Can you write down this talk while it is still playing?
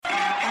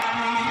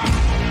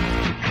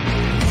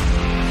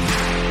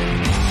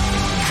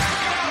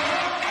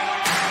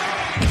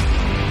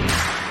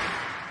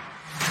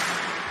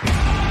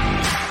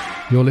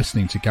You're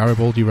listening to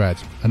Garibaldi Red,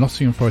 a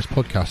Nottingham Forest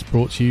podcast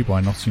brought to you by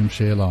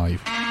Nottinghamshire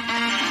Live.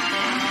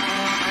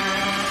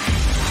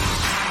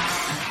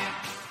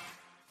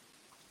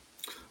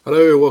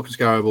 Hello, welcome to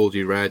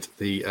Garibaldi Red.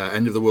 The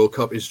end of the World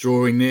Cup is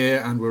drawing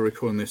near, and we're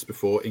recording this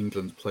before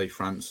England play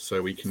France,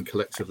 so we can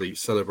collectively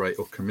celebrate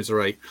or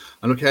commiserate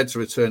and look ahead to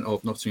the return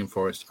of Nottingham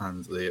Forest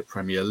and the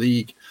Premier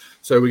League.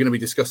 So we're going to be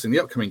discussing the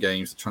upcoming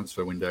games, the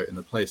transfer window, and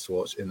the players to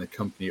watch in the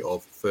company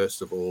of,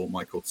 first of all,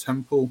 Michael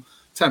Temple.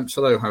 Temps,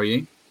 hello, how are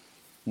you?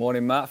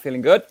 Morning, Matt.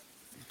 Feeling good?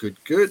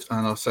 Good.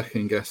 And our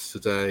second guest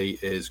today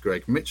is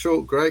Greg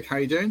Mitchell. Greg, how are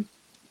you doing?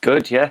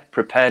 Good, yeah.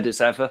 Prepared as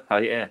ever.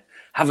 I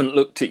haven't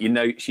looked at your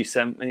notes you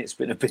sent me. It's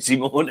been a busy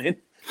morning.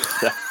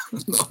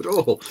 Not at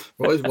all.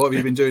 What have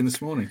you been doing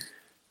this morning?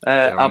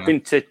 I've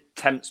been to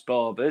Temps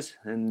Barbers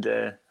and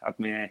had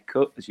my hair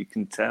cut, as you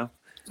can tell.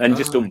 And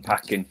just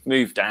unpacking.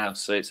 Moved house,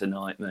 so it's a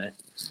nightmare.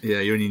 Yeah,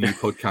 you're in your new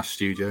podcast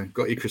studio.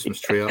 Got your Christmas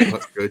tree up.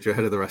 That's good. You're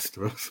ahead of the rest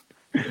of us.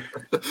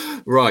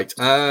 Right.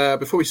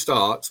 Before we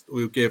start,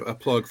 we'll give a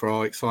plug for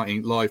our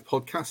exciting live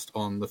podcast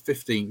on the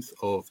 15th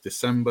of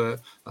December.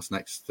 That's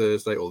next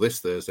Thursday, or this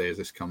Thursday as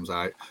this comes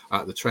out,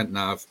 at the Trent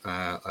Nav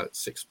at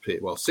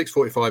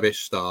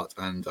 6:45-ish start.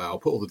 And I'll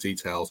put all the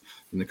details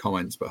in the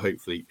comments, but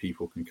hopefully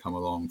people can come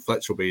along.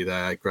 Fletch will be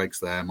there, Greg's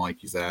there,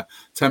 Mikey's there.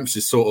 Temps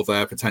is sort of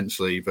there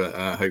potentially, but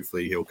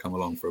hopefully he'll come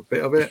along for a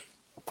bit of it.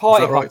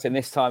 Party hopping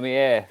this time of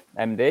year,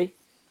 MD.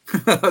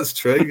 That's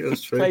true.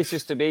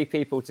 Places to be,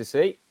 people to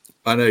see.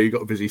 I know you've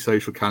got a busy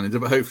social calendar,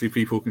 but hopefully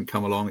people can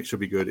come along. It should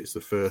be good. It's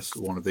the first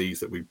one of these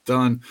that we've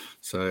done.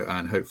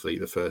 And hopefully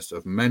the first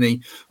of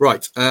many.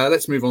 Right,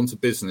 let's move on to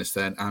business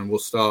then. And we'll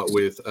start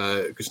with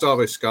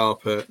Gustavo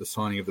Scarpa, the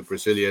signing of the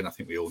Brazilian. I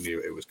think we all knew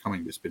it was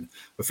coming, but it's been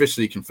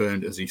officially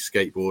confirmed as he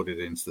skateboarded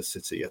into the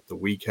city at the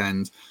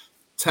weekend.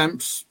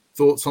 Temps,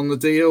 thoughts on the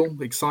deal?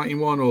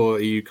 Exciting one, or are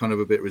you kind of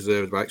a bit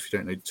reserved about it because you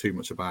don't know too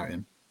much about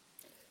him?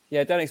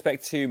 Yeah, don't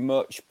expect too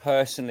much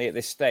personally at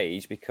this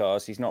stage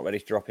because he's not ready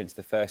to drop into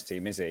the first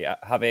team, is he?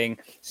 Having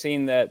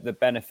seen the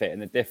benefit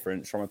and the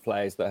difference from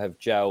players that have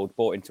gelled,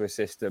 bought into a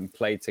system,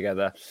 played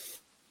together, I'm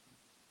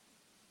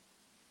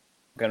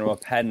going to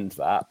append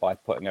that by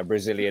putting a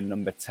Brazilian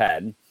number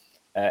 10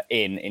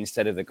 in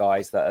instead of the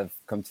guys that have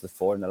come to the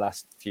fore in the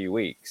last few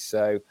weeks.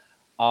 So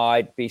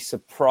I'd be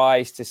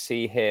surprised to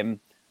see him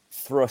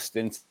thrust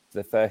into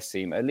the first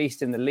team, at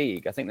least in the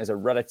league. I think there's a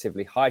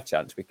relatively high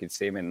chance we could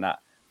see him in that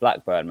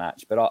Blackburn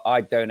match, but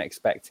I don't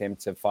expect him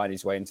to find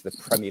his way into the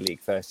Premier League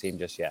first team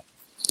just yet.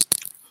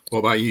 What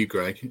about you,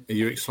 Greg? Are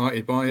you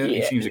excited by it? Yeah.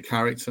 He seems a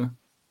character.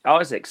 I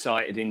was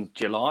excited in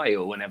July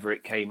or whenever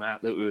it came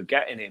out that we were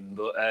getting him,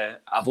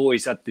 but I've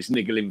always had this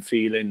niggling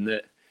feeling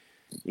that,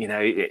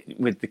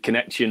 with the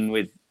connection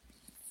with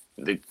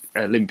the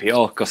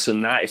Olympiacos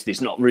and that, if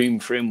there's not room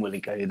for him, will he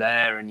go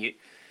there? And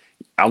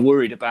I'm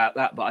worried about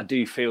that, but I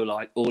do feel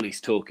like all he's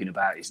talking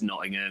about is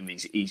Nottingham.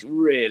 He's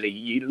really,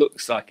 he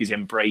looks like he's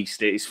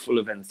embraced it. He's full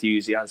of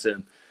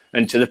enthusiasm.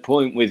 And to the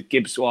point with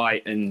Gibbs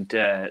White and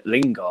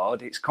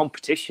Lingard, it's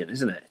competition,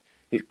 isn't it?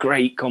 It's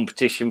great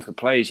competition for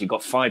players. You've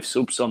got 5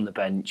 subs on the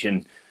bench,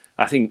 and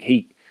I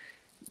think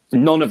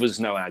none of us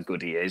know how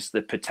good he is.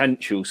 The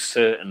potential's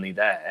certainly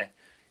there.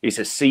 He's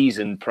a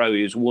seasoned pro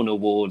who's won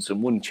awards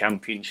and won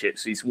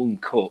championships. He's won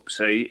cups.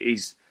 So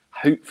he's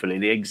hopefully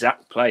the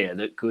exact player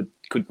that could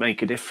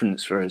make a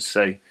difference for us.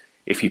 So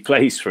if he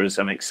plays for us,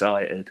 I'm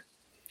excited.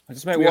 I'll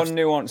just make one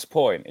nuanced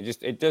point.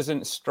 It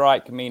doesn't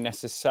strike me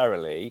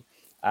necessarily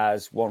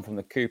as one from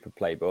the Cooper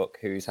playbook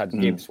who's had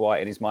Gibbs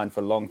White in his mind for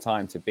a long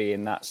time to be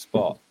in that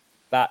spot.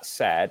 That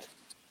said,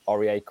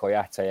 Aurier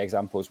Koyate,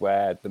 examples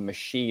where the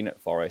machine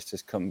at Forest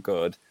has come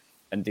good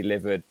and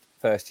delivered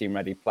first team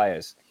ready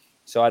players.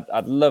 So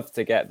I'd love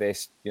to get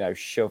this,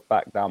 shoved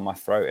back down my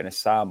throat in a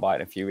soundbite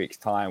in a few weeks'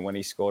 time when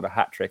he scored a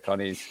hat-trick on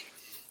his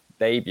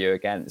debut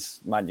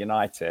against Man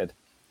United.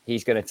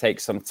 He's going to take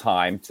some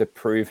time to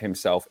prove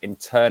himself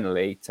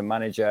internally to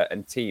manager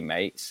and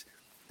teammates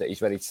that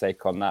he's ready to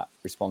take on that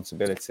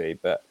responsibility.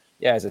 But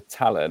yeah, as a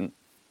talent,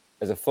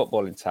 as a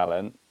footballing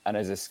talent, and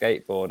as a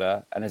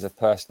skateboarder, and as a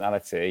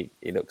personality,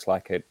 he looks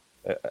like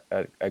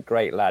a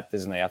great lad,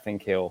 doesn't he? I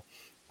think he'll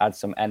add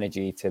some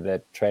energy to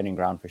the training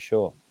ground for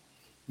sure.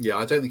 Yeah,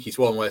 I don't think he's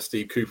one where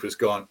Steve Cooper's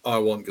gone, I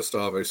want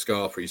Gustavo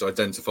Scarpa. He's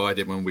identified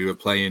him when we were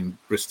playing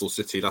Bristol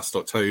City last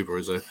October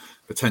as a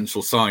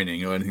potential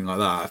signing or anything like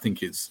that. I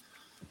think it's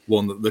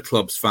one that the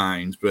club's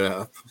found.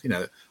 But,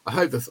 I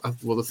hope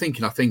the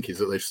thinking, I think, is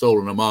that they've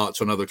stolen a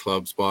march on other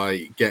clubs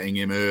by getting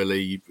him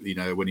early,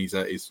 when he's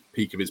at his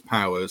peak of his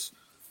powers.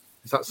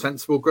 Is that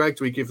sensible, Greg?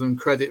 Do we give them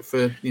credit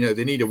for,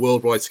 they need a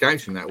worldwide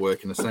scouting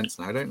network in a sense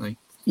now, don't they?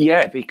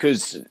 Yeah,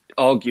 because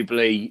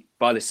arguably,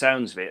 by the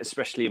sounds of it,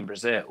 especially in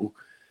Brazil,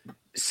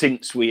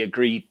 since we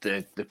agreed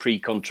the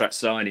pre-contract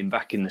signing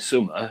back in the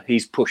summer,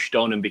 he's pushed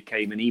on and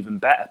became an even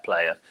better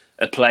player,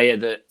 a player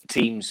that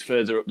teams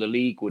further up the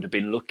league would have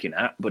been looking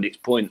at, but it's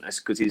pointless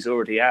because it's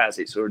already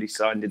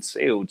signed and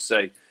sealed.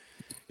 So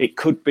it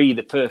could be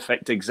the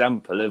perfect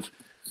example of,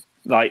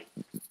 like,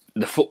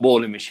 the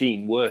footballing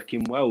machine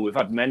working well. We've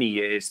had many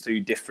years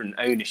through different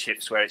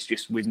ownerships where it's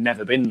just we've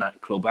never been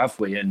that club, have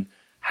we? And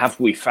have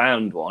we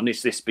found one?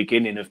 Is this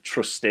beginning of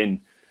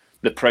trusting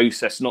the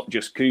process, not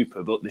just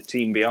Cooper, but the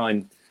team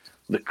behind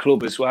the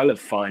club as well, of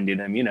finding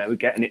them, we're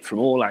getting it from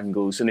all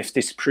angles. And if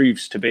this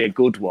proves to be a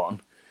good one,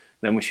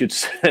 then we should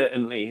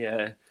certainly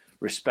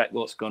respect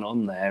what's gone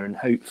on there, and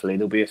hopefully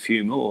there'll be a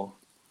few more.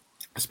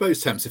 I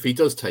suppose, Temps, if he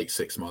does take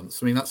 6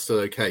 months, I mean, that's still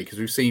okay, because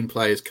we've seen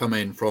players come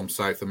in from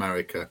South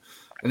America,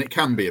 and it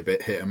can be a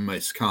bit hit and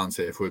miss, can't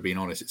it, if we're being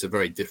honest? It's a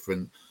very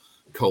different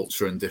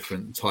culture and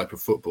different type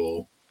of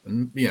football.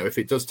 And, if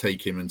it does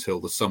take him until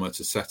the summer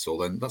to settle,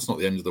 then that's not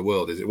the end of the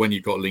world, is it? When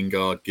you've got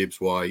Lingard, Gibbs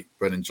White,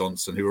 Brennan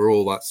Johnson, who are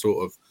all that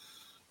sort of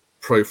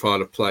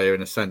profile of player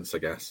in a sense, I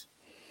guess.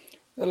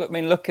 Well, I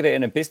mean, look at it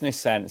in a business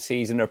sense.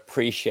 He's an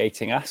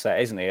appreciating asset,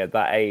 isn't he? At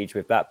that age,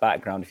 with that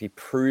background, if he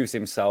proves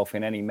himself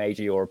in any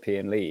major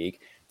European league,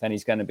 then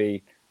he's going to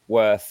be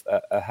worth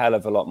a hell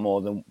of a lot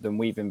more than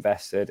we've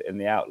invested in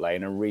the outlay,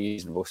 and a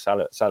reasonable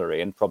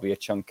salary, and probably a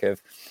chunk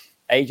of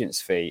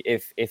agent's fee.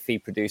 If he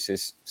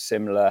produces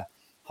similar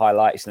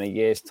highlights in a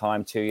year's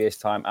time, 2 years'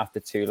 time, after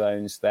 2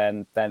 loans,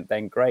 then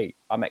great.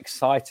 I'm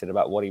excited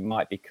about what he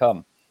might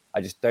become.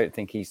 I just don't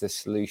think he's the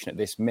solution at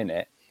this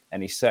minute.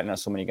 And he's certainly not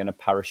someone you're going to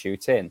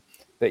parachute in.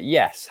 But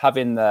yes,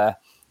 having the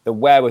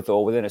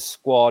wherewithal within a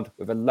squad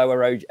with a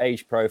lower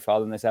age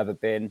profile than there's ever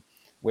been,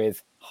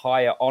 with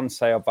higher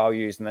on-sale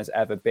values than there's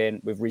ever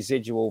been, with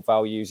residual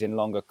values in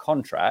longer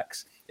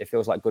contracts, it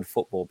feels like good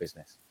football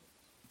business.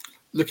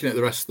 Looking at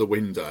the rest of the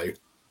window,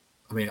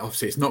 I mean,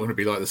 obviously it's not going to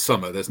be like the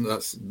summer. That's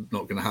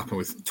not going to happen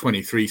with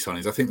 23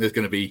 signings. I think there's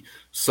going to be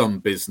some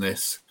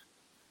business,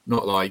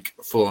 not like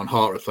full-on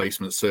heart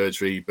replacement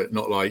surgery, but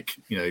not like,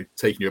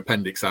 taking your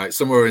appendix out.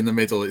 Somewhere in the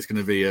middle, it's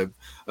going to be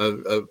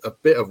a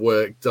bit of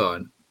work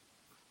done.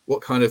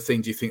 What kind of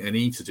thing do you think they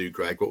need to do,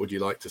 Greg? What would you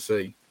like to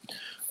see?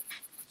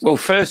 Well,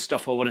 first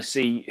off, I want to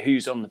see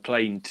who's on the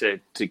plane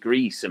to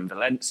Greece and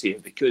Valencia,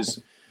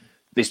 because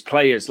there's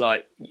players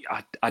like,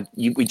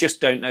 we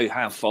just don't know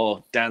how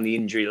far down the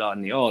injury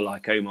line they are,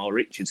 like Omar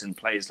Richards and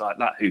players like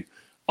that, who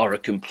are a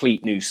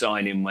complete new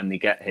signing when they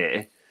get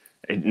here,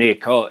 near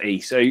Carty.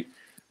 So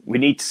we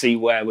need to see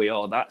where we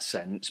are that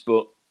sense.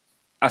 But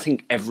I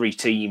think every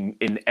team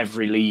in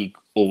every league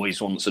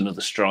always wants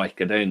another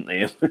striker, don't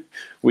they?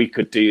 We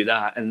could do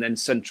that. And then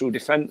central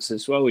defence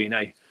as well,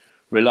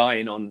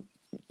 relying on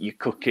your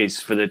cookies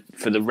for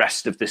the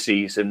rest of the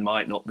season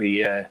might not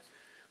be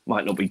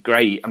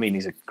great. I mean,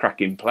 he's a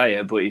cracking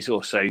player, but he's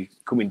also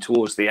coming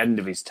towards the end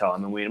of his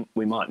time, and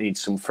we might need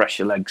some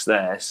fresher legs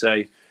there.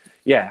 So,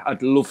 yeah,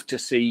 I'd love to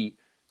see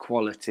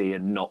quality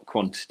and not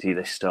quantity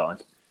this time.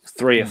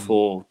 3 or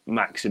 4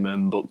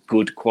 maximum, but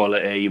good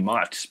quality. You might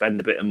have to spend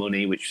a bit of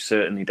money, which we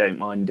certainly don't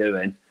mind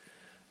doing.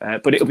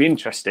 But it'll be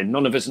interesting.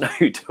 None of us know,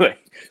 do we? There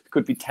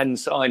could be 10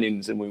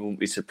 signings and we won't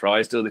be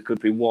surprised, or there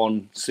could be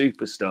 1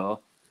 superstar.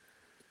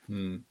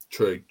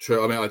 True.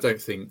 I mean, I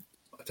don't think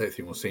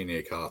we'll see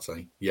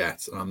Niakate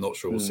yet, and I'm not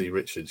sure we'll see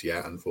Richards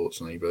yet,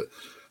 unfortunately. But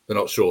they're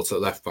not short at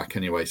left back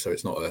anyway, so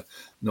it's not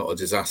a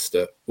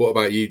disaster. What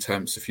about you,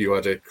 Temps? If you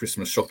had a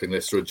Christmas shopping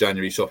list or a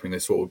January shopping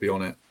list, what would be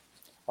on it?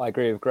 I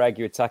agree with Greg.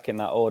 You attack in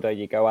that order.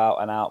 You go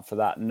out and out for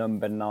that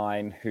number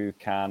 9 who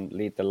can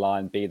lead the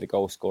line, be the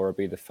goal scorer,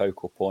 be the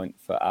focal point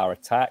for our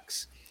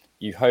attacks.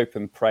 You hope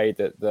and pray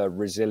that the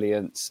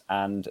resilience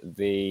and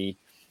the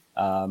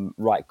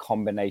right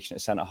combination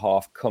at centre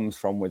half comes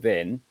from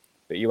within,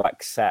 but you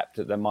accept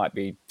that there might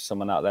be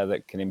someone out there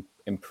that can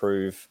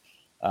improve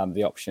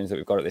the options that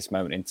we've got at this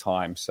moment in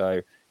time.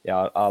 So,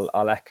 yeah,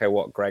 I'll echo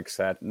what Greg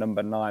said.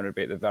 Number 9 would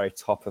be at the very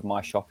top of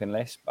my shopping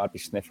list. I'd be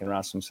sniffing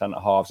around some centre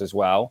halves as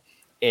well,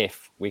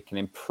 if we can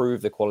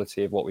improve the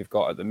quality of what we've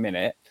got at the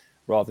minute,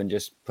 rather than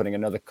just putting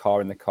another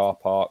car in the car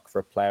park for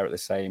a player at the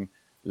same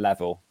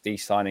level.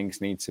 These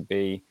signings need to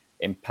be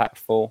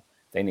impactful.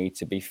 They need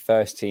to be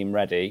first team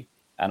ready.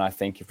 And I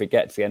think if we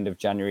get to the end of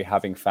January,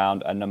 having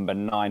found a number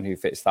 9 who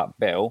fits that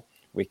bill,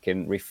 we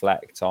can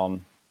reflect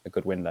on a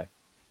good window.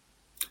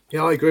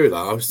 Yeah, I agree with that.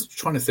 I was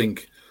trying to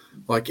think,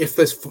 like, if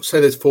there's 4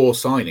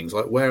 signings,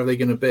 like, where are they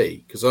going to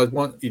be? Because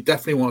you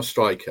definitely want a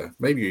striker.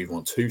 Maybe you even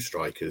want 2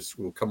 strikers.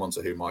 We'll come on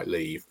to who might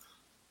leave.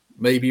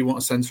 Maybe you want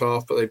a centre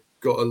half, but they've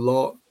got a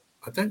lot.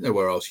 I don't know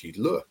where else you'd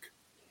look.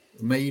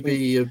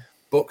 Maybe a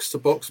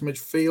box-to-box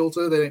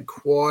midfielder. They don't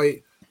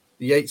quite.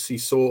 The Yatesy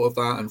sort of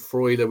that, and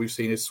Freuler we've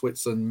seen in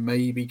Switzerland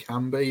maybe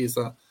can be. Is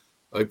that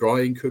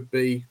O'Brien could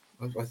be?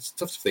 It's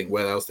tough to think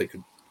where else they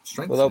could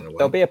strengthen. Well,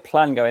 there'll be a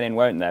plan going in,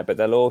 won't there? But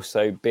there'll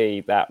also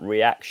be that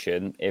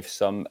reaction if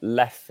some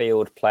left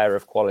field player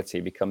of quality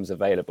becomes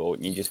available,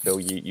 and you just feel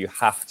you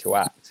have to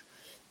act.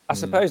 I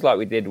suppose, like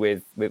we did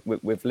with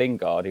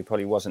Lingard, who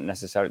probably wasn't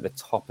necessarily at the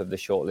top of the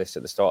shortlist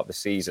at the start of the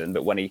season,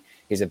 but when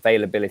his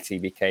availability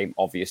became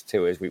obvious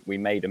to us, we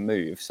made a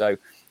move. So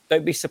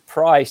don't be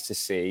surprised to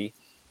see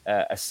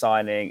a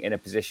signing in a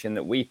position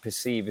that we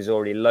perceive is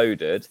already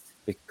loaded,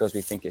 because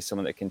we think it's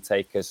someone that can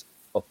take us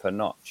up a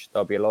notch.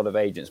 There'll be a lot of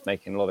agents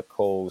making a lot of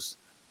calls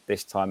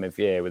this time of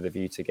year with a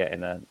view to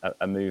getting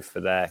a move for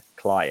their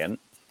client.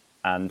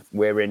 and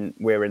we're in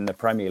the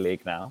Premier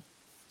League now,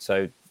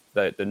 so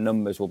the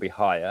numbers will be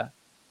higher,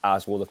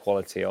 as will the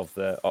quality of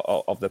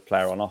the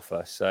player on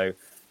offer. So,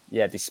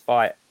 yeah,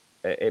 despite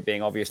it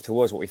being obvious to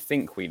us what we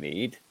think we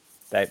need,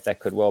 there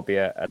could well be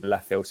a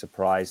left field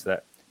surprise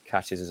that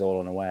catches us all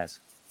unawares.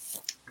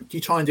 Do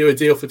you try and do a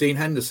deal for Dean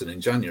Henderson in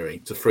January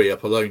to free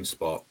up a loan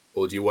spot,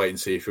 or do you wait and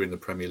see if you're in the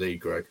Premier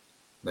League, Greg,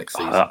 next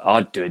season?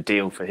 I'd do a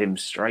deal for him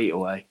straight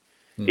away.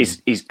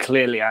 He's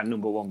clearly our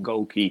number one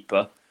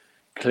goalkeeper.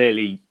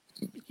 Clearly,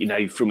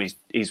 from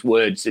his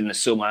words in the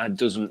summer,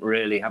 doesn't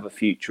really have a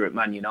future at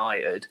Man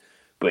United,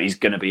 but he's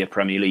going to be a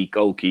Premier League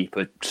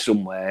goalkeeper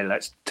somewhere.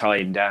 Let's tie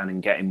him down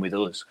and get him with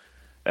us.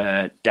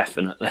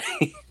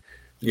 Definitely.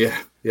 Yeah.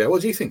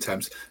 What do you think,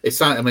 Thames?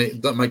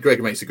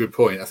 Greg makes a good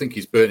point. I think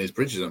he's burnt his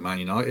bridges at Man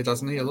United,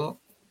 hasn't he, a lot?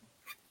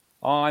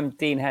 I'm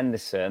Dean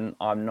Henderson.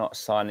 I'm not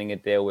signing a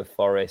deal with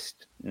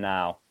Forest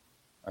now.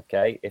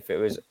 Okay, if it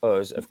was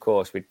us, of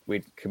course,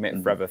 we'd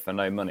commit forever for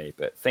no money.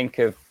 But think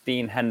of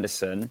Dean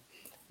Henderson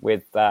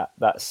with that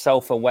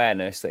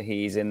self-awareness that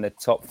he's in the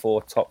top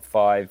 4, top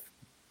 5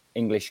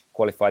 English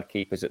qualified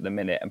keepers at the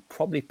minute, and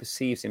probably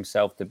perceives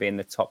himself to be in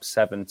the top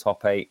 7,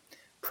 top 8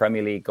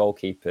 Premier League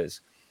goalkeepers.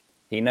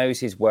 He knows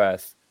his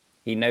worth.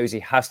 He knows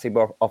he has to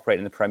operate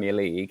in the Premier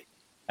League,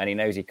 and he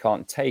knows he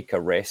can't take a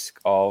risk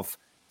of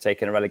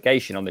taking a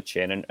relegation on the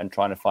chin and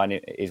trying to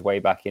find his way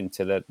back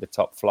into the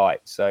top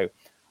flight. So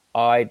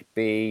I'd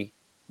be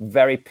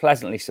very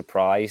pleasantly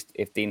surprised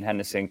if Dean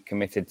Henderson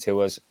committed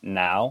to us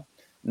now,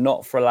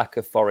 not for a lack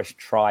of Forest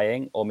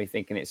trying or me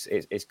thinking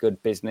it's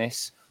good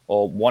business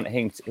or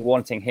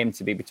wanting him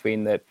to be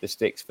between the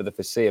sticks for the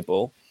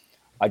foreseeable.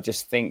 I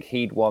just think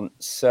he'd want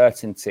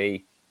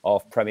certainty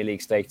of Premier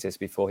League status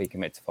before he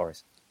commit to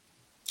Forest.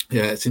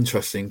 Yeah, it's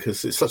interesting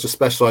because it's such a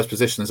specialised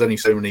position. There's only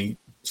so many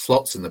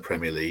slots in the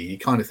Premier League. You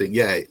kind of think,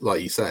 yeah,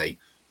 like you say,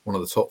 one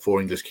of the top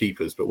 4 English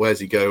keepers, but where's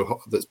he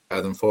go that's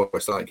better than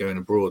Forest, like going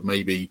abroad?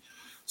 Maybe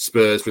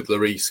Spurs with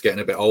Lloris getting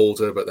a bit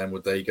older, but then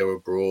would they go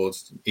abroad?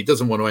 He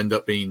doesn't want to end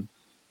up being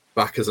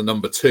back as a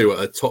number 2 at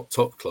a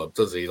top club,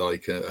 does he?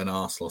 Like an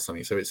Arsenal or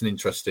something. So it's an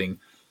interesting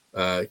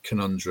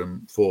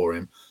conundrum for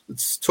him.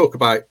 Let's talk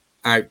about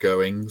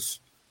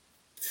outgoings.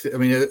 I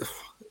mean,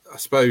 I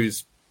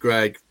suppose,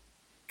 Greg,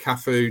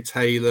 Cafu,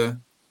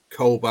 Taylor,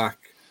 Colback,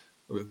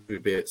 it would be a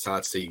bit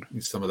sad to see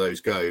some of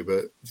those go,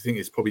 but do you think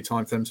it's probably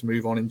time for them to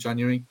move on in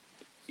January?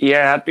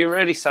 Yeah, I'd be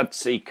really sad to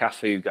see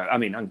Cafu go. I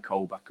mean, and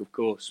Colback, of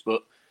course,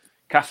 but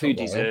Cafu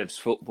deserves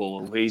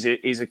football. He's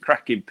a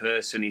cracking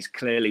person. He's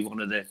clearly one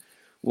of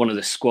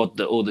the squad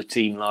that all the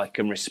team like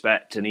and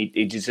respect, and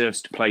he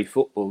deserves to play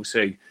football.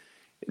 So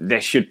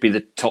there should be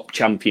the top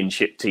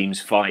championship teams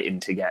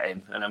fighting to get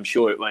him, and I'm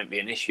sure it won't be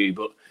an issue.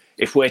 But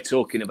if we're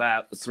talking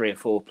about 3 or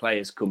 4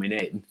 players coming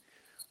in,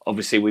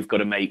 obviously we've got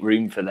to make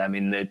room for them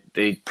in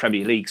the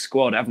Premier League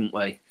squad, haven't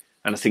we?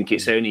 And I think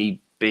it's only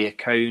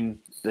Biacone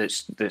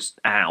that's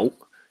out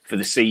for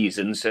the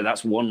season, so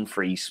that's one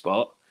free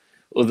spot.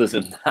 Other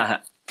than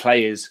that,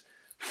 players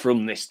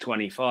from this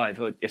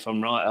 25, if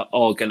I'm right,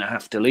 are going to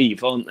have to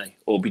leave, aren't they?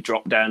 Or be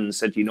dropped down and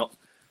said, you're not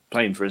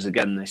playing for us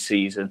again this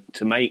season,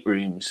 to make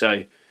room.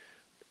 So,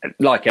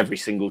 like every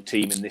single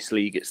team in this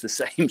league, it's the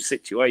same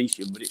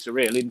situation, but it's a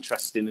real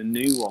interesting and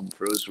new one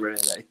for us,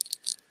 really.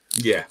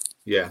 Yeah,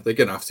 they're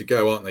going to have to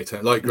go, aren't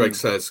they? Like Greg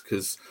says,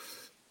 because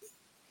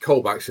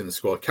Colback's in the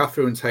squad,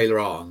 Cafu and Taylor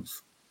aren't.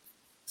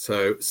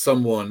 So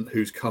someone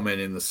who's come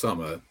in the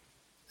summer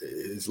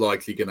is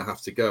likely going to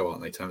have to go,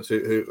 aren't they, Thomas?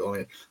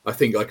 I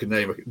think I could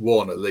name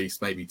one at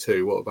least, maybe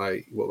 2. What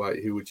about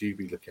who would you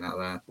be looking at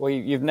there? Well,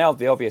 you've nailed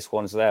the obvious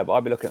ones there, but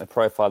I'd be looking at the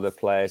profile of the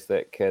players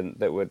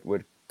that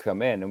would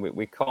come in, and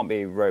we can't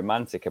be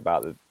romantic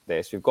about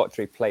this. We've got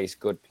to replace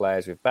good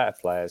players with better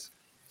players.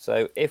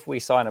 So if we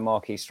sign a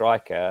marquee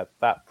striker,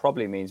 that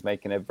probably means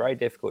making a very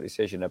difficult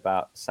decision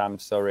about Sam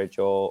Surridge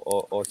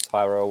or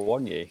Tyrell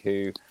Awoniyi,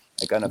 who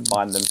are going to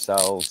find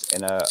themselves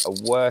in a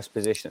worse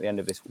position at the end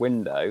of this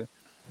window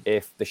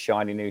if the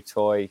shiny new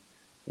toy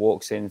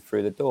walks in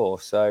through the door.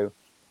 So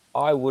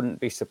I wouldn't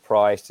be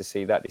surprised to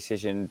see that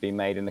decision be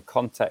made in the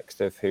context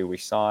of who we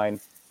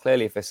sign.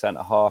 Clearly, if a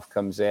centre-half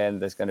comes in,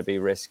 there's going to be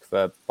risk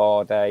for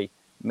Bardet,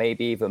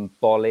 maybe even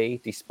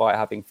Bolly, despite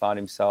having found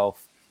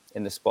himself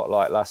in the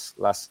spotlight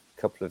last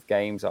couple of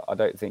games. I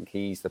don't think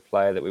he's the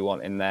player that we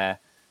want in there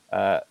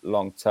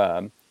long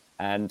term.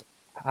 And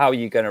how are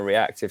you going to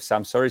react if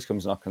Sam Surridge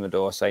comes knocking on the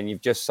door saying,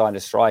 you've just signed a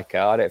striker,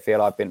 I don't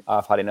feel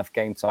I've had enough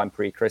game time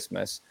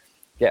pre-Christmas,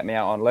 get me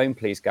out on loan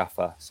please,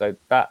 gaffer? So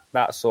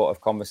that sort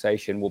of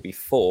conversation will be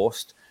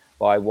forced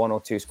by 1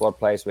 or 2 squad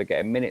players who are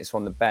getting minutes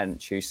from the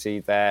bench, who see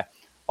their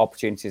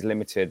opportunities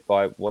limited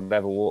by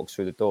whatever walks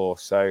through the door.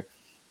 So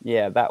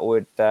yeah, that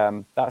would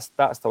that's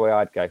the way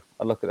I'd go.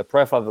 I'd look at the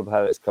profile of the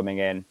player that's coming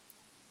in,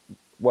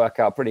 work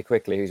out pretty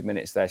quickly whose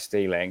minutes they're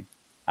stealing,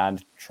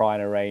 and try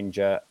and arrange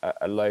a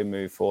low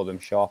move for them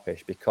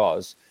sharpish,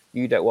 because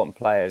you don't want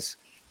players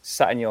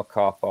sat in your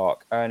car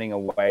park earning a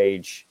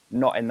wage,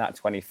 not in that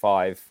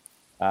 25,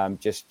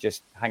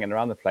 just hanging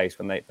around the place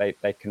when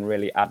they can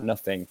really add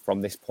nothing from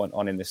this point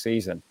on in the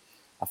season.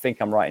 I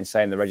think I'm right in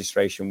saying the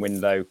registration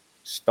window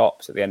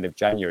stops at the end of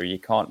January. You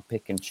can't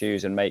pick and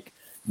choose and make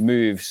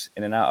moves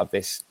in and out of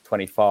this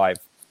 25.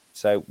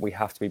 So we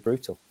have to be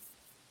brutal.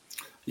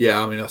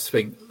 Yeah, I mean, I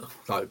think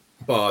like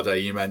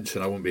Bardet, you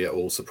mentioned, I wouldn't be at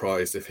all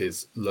surprised if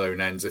his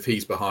loan ends, if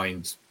he's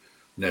behind,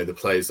 the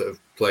players that have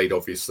played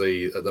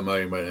obviously at the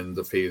moment, and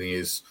the feeling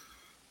is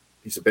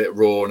he's a bit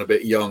raw and a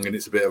bit young, and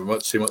it's a bit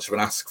of too much of an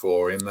ask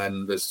for him.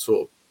 Then there's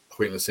sort of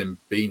pointless him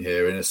being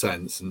here in a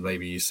sense, and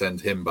maybe you send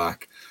him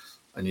back.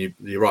 And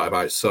you're right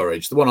about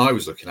Surridge. The one I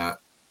was looking at,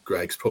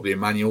 Greg's probably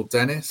Emmanuel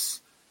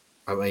Dennis.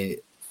 I mean,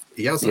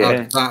 he hasn't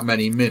had that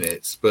many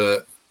minutes,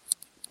 but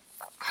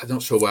I'm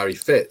not sure where he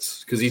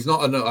fits because he's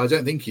not. I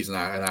don't think he's an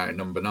out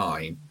number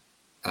 9.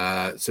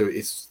 So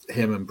it's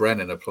him and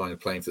Brennan are playing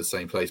for the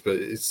same place. But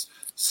it's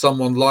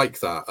someone like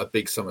that, a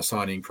big summer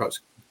signing,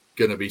 perhaps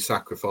going to be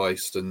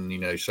sacrificed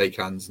and shake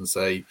hands and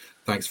say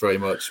thanks very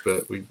much,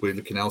 but we're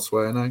looking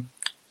elsewhere now.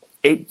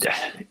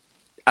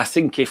 I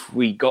think if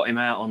we got him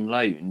out on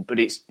loan, but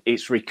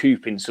it's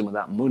recouping some of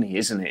that money,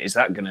 isn't it? Is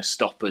that going to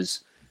stop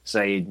us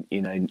saying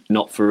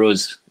not for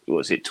us?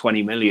 Was it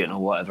 20 million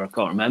or whatever? I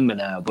can't remember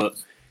now, but.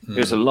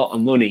 There's a lot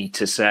of money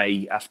to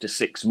say after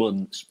 6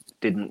 months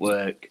didn't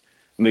work,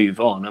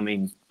 move on. I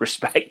mean,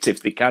 respect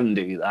if they can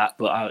do that,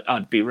 but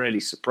I'd be really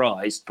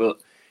surprised.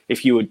 But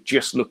if you were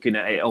just looking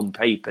at it on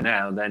paper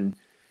now, then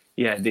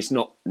there's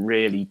not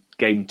really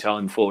game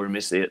time for him,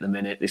 is there, at the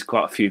minute? There's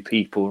quite a few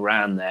people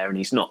around there, and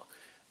he's not,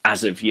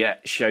 as of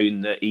yet, shown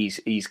that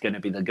he's going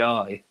to be the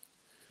guy.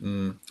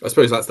 I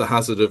suppose that's the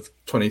hazard of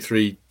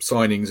 23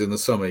 signings in the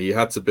summer. You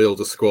had to build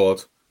a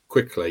squad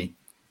quickly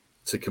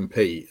to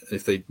compete.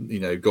 If they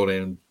got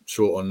in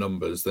short on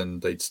numbers,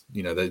 then they'd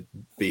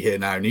be here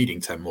now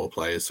needing 10 more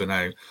players. So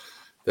now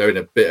they're in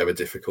a bit of a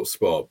difficult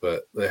spot,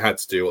 but they had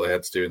to do what they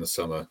had to do in the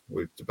summer.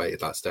 We've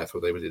debated that, Steph,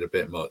 or they did a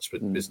bit much,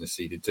 but business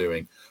needed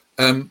doing.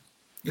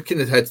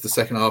 Looking ahead to the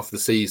second half of the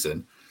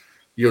season,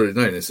 you would have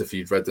known this if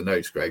you'd read the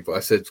notes, Greg, but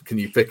I said, can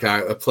you pick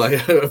out a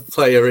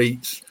player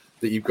each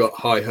that you've got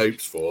high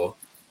hopes for?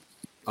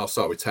 I'll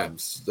start with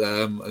Thames,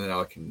 and then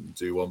I can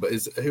do one. But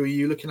who are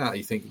you looking at?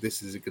 You think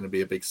this is going to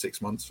be a big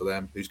 6 months for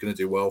them? Who's going to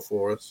do well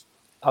for us?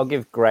 I'll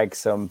give Greg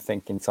some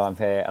thinking time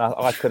here.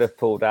 I could have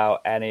pulled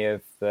out any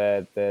of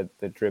the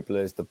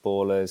dribblers, the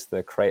ballers,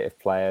 the creative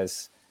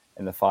players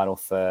in the final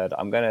third.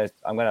 I'm gonna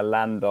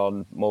land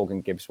on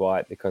Morgan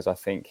Gibbs-White because I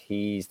think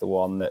he's the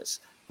one that's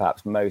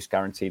perhaps most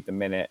guaranteed the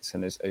minutes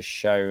and has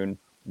shown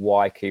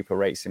why Cooper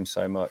rates him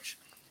so much.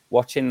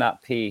 Watching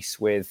that piece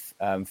with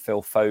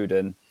Phil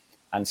Foden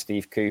and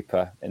Steve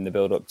Cooper in the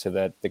build-up to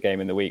the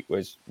game in the week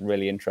was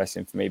really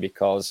interesting for me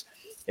because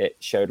it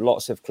showed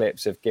lots of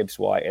clips of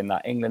Gibbs-White in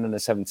that England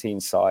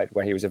under-17 side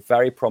where he was a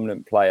very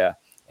prominent player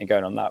in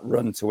going on that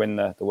run to win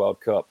the World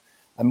Cup.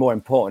 And more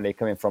importantly,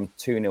 coming from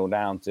 2-0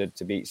 down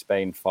to beat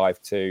Spain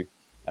 5-2.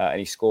 And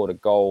he scored a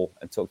goal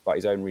and talked about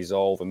his own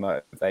resolve and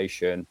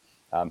motivation,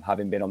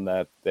 having been on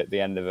the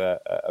end of a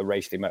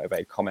racially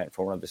motivated comment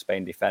from one of the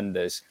Spain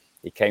defenders.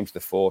 He came to the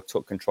fore,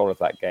 took control of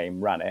that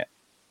game, ran it,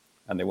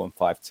 and they won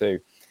 5-2.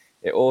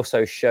 It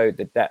also showed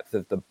the depth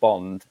of the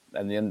bond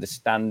and the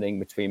understanding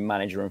between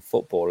manager and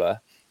footballer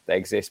that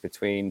exists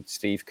between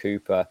Steve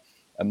Cooper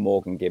and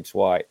Morgan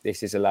Gibbs-White.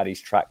 This is a lad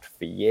he's tracked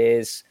for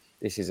years.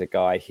 This is a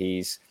guy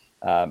he's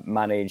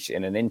managed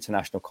in an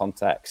international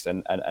context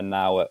and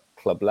now at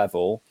club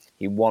level.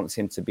 He wants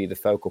him to be the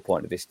focal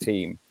point of this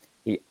team.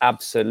 He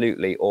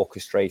absolutely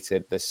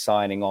orchestrated the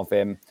signing of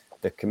him,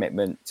 the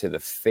commitment to the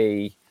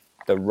fee,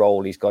 the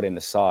role he's got in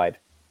the side.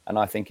 And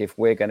I think if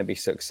we're going to be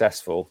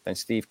successful, then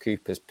Steve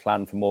Cooper's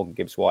plan for Morgan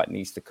Gibbs-White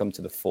needs to come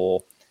to the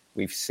fore.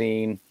 We've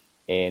seen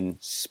in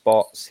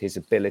spots his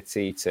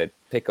ability to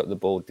pick up the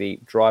ball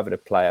deep, drive at a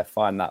player,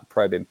 find that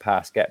probing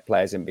pass, get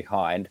players in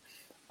behind.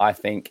 I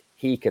think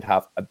he could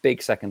have a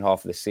big second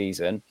half of the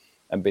season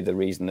and be the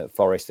reason that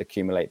Forest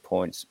accumulate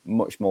points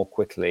much more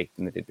quickly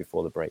than they did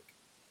before the break.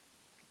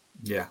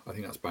 Yeah, I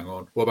think that's bang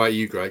on. What about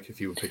you, Greg,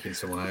 if you were picking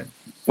someone out?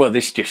 Well,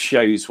 this just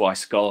shows why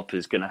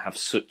Scarpa's going to have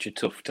such a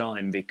tough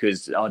time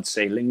because I'd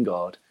say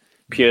Lingard,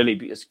 purely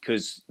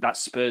because that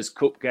Spurs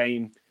Cup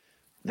game,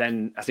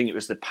 then I think it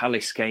was the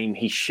Palace game,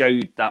 he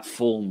showed that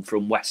form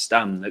from West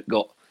Ham that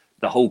got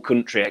the whole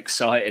country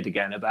excited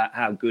again about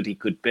how good he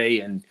could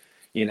be. And,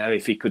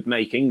 if he could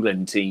make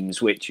England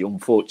teams, which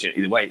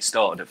unfortunately, the way it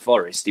started at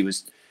Forest, he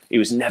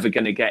was never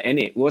going to get in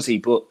it, was he?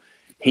 But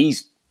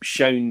he's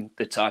shown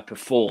the type of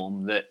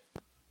form that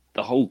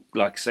the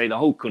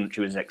whole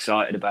country was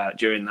excited about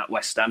during that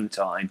West Ham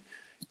time.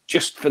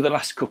 Just for the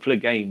last couple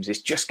of games,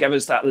 it's just gave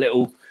us that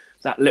little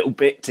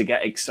bit to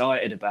get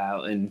excited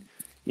about. And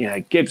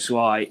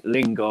Gibbs-White,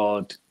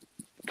 Lingard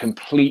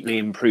completely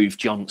improved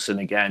Johnson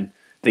again.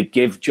 They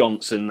give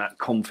Johnson that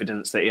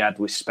confidence that he had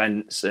with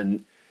Spence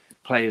and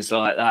players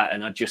like that.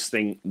 And I just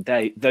think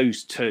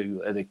those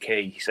two are the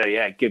key. So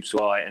yeah,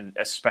 Gibbs-White and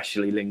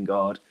especially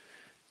Lingard,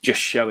 just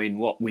showing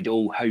what we'd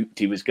all hoped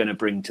he was going to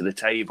bring to the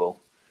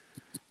table.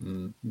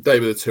 They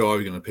were the two I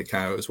was going to pick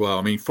out as well.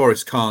 I mean,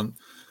 Forest can't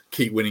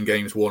keep winning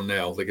games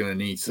 1-0, they're going to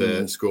need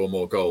to score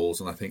more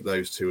goals. And I think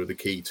those two are the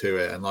key to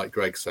it. And like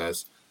Greg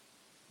says,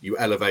 you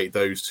elevate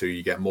those two,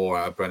 you get more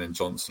out of Brennan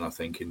Johnson, I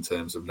think, in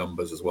terms of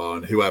numbers as well.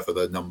 And whoever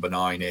the number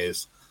 9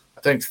 is,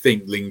 I don't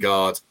think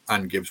Lingard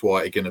and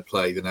Gibbs-White are going to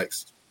play the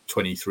next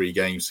 23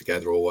 games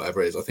together or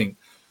whatever it is. I think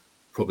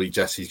probably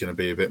Jesse's going to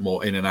be a bit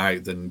more in and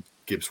out than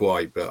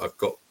Gibbs-White, but I've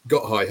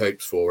got high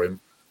hopes for him.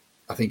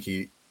 I think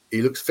he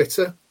looks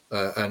fitter,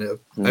 and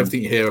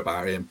everything you hear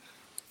about him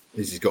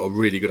is he's got a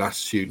really good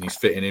attitude and he's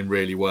fitting in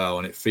really well.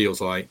 And it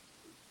feels like,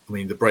 I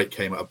mean, the break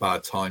came at a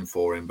bad time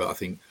for him, but I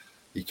think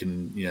he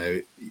can,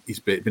 he's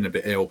been a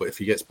bit ill, but if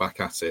he gets back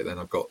at it, then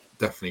I've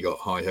definitely got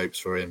high hopes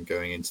for him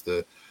going into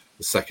the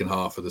second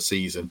half of the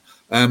season.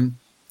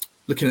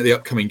 Looking at the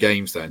upcoming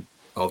games then,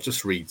 I'll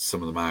just read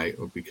some of them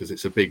out because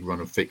it's a big run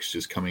of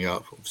fixtures coming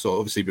up. So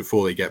obviously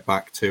before they get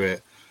back to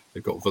it,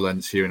 they've got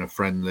Valencia in a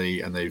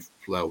friendly, and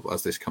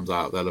as this comes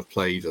out, they'll have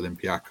played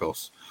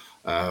Olympiacos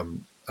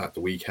at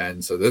the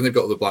weekend. So then they've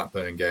got the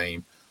Blackburn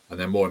game, and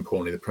then more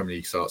importantly, the Premier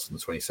League starts on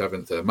the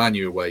 27th. Man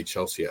U away,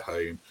 Chelsea at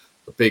home.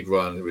 A big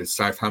run with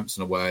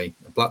Southampton away,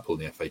 Blackpool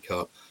in the FA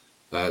Cup,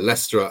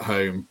 Leicester at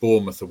home,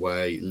 Bournemouth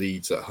away,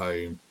 Leeds at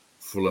home,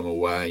 Fulham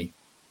away.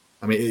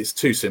 I mean, it's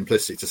too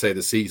simplistic to say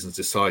the season's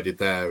decided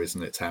there,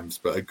 isn't it, Thames?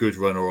 But a good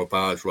run or a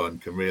bad run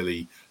can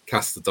really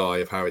cast the die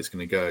of how it's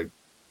going to go.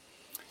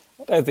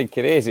 I don't think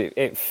it is.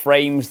 It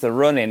frames the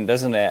run-in,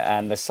 doesn't it?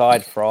 And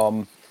aside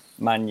from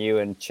Man U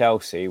and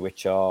Chelsea,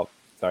 which are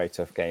very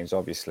tough games,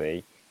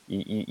 obviously,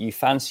 you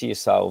fancy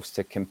yourselves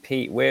to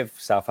compete with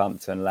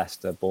Southampton,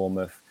 Leicester,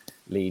 Bournemouth,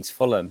 Leeds,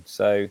 Fulham.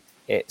 So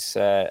it's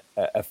a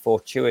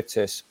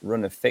fortuitous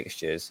run of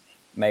fixtures,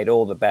 made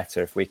all the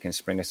better if we can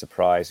spring a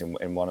surprise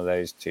in one of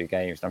those two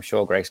games. And I'm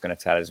sure Greg's going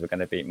to tell us we're going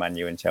to beat Man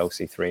U and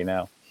Chelsea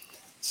 3-0.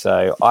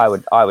 So I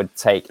would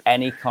take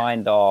any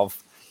kind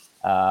of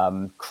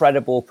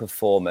credible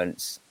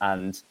performance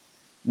and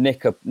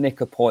nick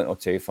a point or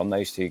two from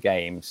those two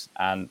games,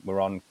 and we're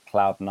on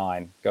cloud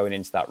 9 going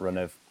into that run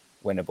of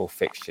winnable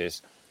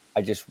fixtures.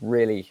 I just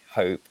really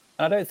hope,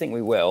 and I don't think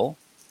we will,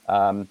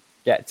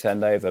 get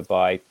turned over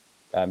by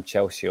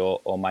Chelsea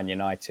or Man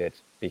United,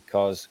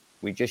 because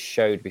we just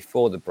showed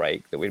before the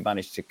break that we'd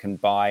managed to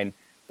combine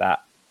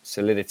that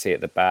solidity at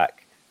the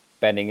back,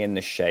 bedding in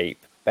the shape,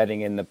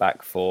 bedding in the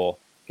back four,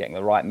 getting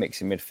the right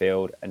mix in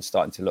midfield, and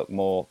starting to look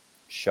more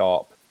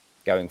sharp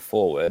going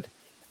forward.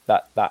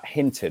 That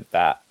hinted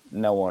that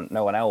no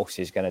one else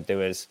is going to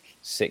do us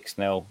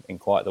 6-0 in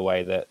quite the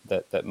way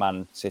that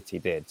Man City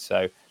did.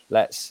 So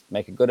let's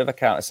make a good of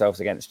account of ourselves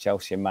against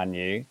Chelsea and Man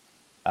U.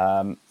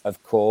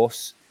 Of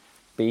course,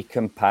 be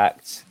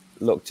compact,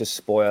 look to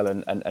spoil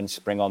and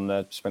spring on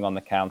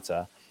the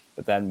counter.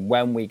 But then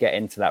when we get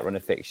into that run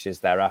of fixtures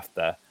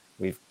thereafter,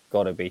 we've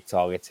got to be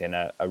targeting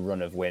a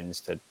run of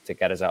wins to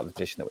get us out of the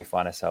position that we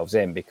find ourselves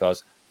in,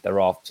 because there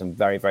are some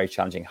very, very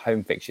challenging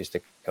home fixtures to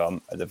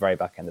come at the very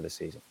back end of the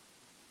season.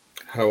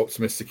 How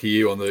optimistic are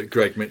you on the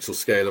Greg Mitchell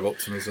scale of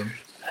optimism?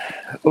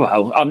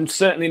 Well, I'm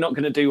certainly not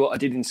going to do what I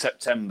did in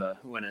September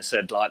when I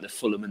said like the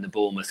Fulham and the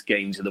Bournemouth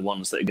games are the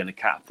ones that are going to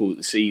catapult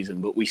the season.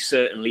 But we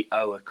certainly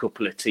owe a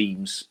couple of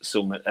teams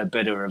a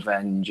bit of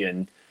revenge.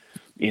 And,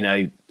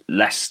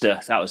 Leicester,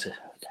 that was a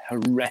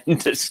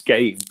horrendous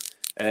game.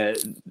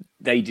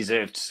 They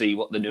deserve to see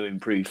what the new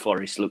improved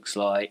Forest looks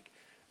like.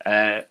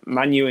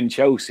 Man U and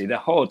Chelsea, they're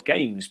hard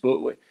games, but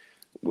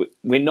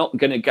we're not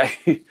going to go.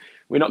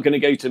 We're not going to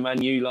go to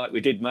Man U like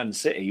we did Man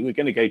City. We're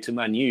going to go to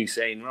Man U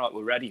saying, right,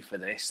 we're ready for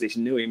this. This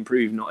new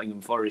improved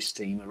Nottingham Forest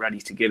team are ready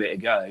to give it a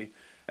go.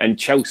 And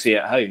Chelsea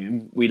at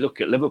home, we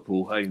look at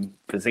Liverpool home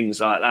for things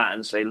like that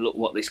and say, look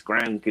what this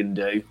ground can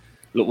do.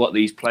 Look what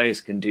these players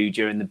can do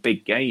during the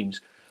big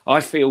games. I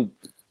feel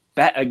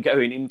better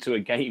going into a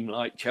game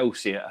like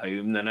Chelsea at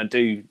home than I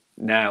do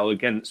now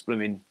against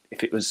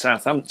if it was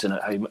Southampton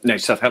at home. No,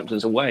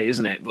 Southampton's away,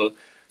 isn't it? But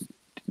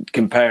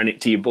comparing it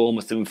to your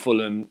Bournemouth and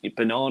Fulham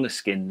banana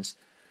skins,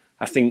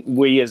 I think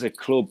we as a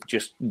club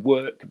just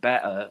work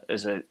better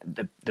as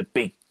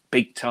the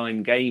big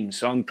time games.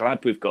 So I'm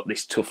glad we've got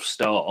this tough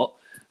start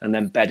and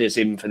then bed us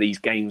in for these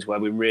games where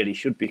we really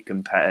should be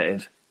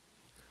competitive.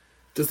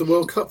 Does the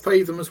World Cup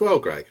favour them as well,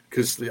 Greg?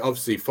 Because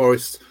obviously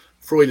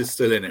Freud is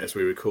still in it as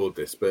we record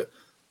this, but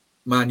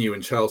Man U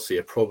and Chelsea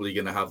are probably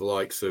going to have the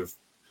likes of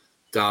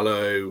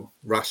Dalot,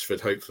 Rashford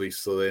hopefully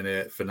still in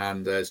it,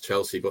 Fernandes.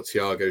 Chelsea got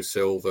Thiago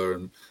Silva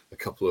and a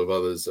couple of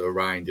others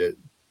around it.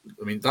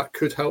 I mean, that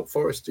could help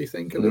Forest, do you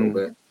think, a little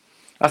bit?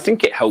 I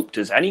think it helped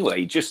us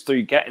anyway, just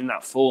through getting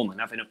that form and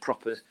having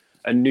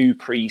a new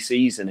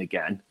pre-season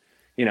again.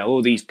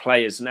 All these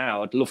players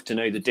now, I'd love to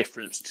know the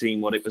difference between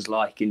what it was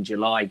like in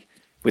July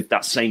with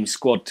that same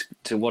squad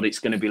to what it's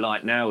going to be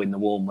like now in the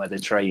warm weather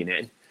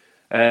training.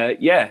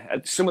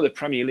 Some of the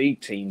Premier League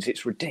teams,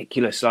 it's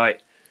ridiculous.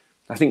 Like,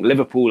 I think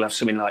Liverpool have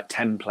something like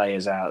 10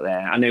 players out there.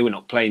 I know we're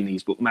not playing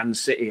these, but Man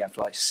City have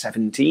like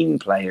 17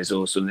 players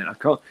or something.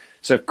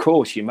 So, of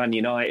course, your Man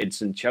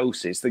Uniteds and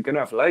Chelsea's, they're going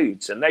to have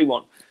loads, and they're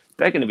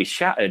going to be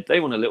shattered.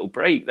 They want a little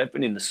break. They've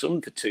been in the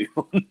sun for 2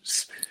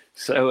 months.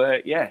 So,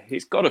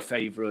 it's got to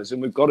favour us,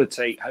 and we've got to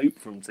take hope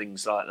from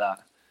things like that.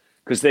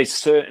 Because there's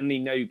certainly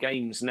no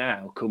games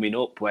now coming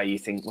up where you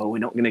think, well, we're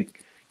not going to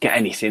get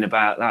anything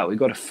about that. We've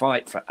got to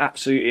fight for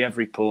absolutely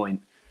every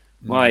point.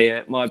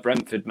 My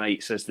Brentford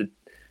mate says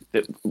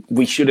that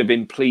we should have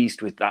been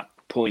pleased with that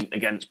point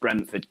against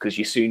Brentford, because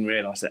you soon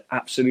realise that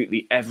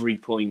absolutely every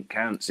point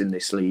counts in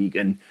this league,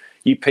 and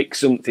you pick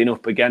something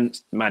up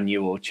against Man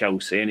U or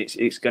Chelsea, and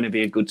it's going to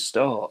be a good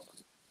start.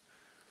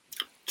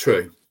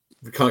 True.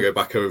 We can't go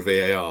back over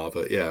VAR,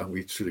 but yeah,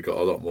 we should have got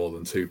a lot more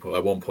than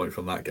 1 point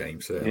from that game.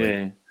 Certainly.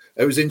 Yeah.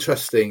 It was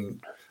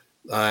interesting,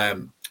 that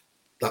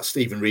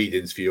Stephen Reid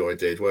interview I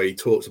did, where he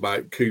talked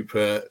about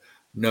Cooper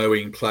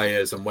knowing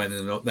players and when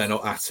they're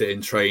not at it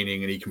in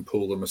training, and he can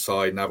pull them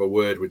aside and have a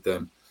word with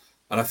them.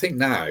 And I think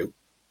now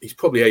he's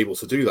probably able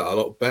to do that a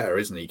lot better,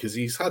 isn't he? Because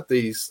he's had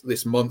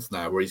this month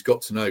now where he's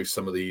got to know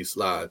some of these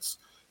lads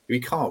who he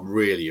can't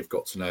really have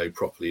got to know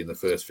properly in the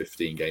first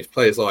 15 games.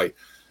 Players like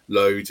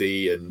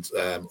Lodi and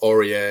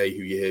Aurier,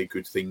 who you hear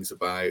good things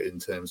about in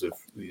terms of,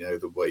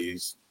 the way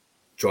he's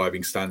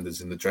driving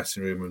standards in the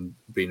dressing room and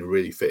being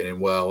really fitting in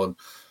well, and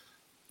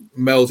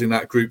melding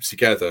that group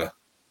together.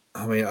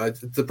 I mean,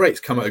 the break's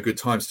come at a good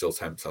time still,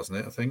 Temps, hasn't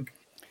it, I think?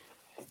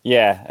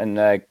 Yeah,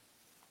 and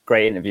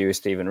great interview with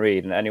Stephen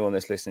Reid. And anyone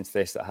that's listening to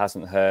this that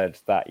hasn't heard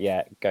that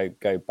yet,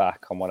 go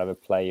back on whatever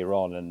play you're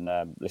on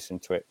and listen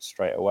to it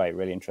straight away.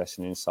 Really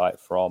interesting insight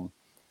from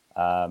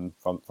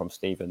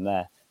Stephen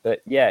there.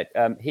 But yeah,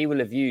 he will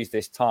have used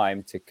this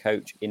time to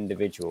coach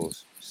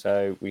individuals.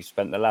 So we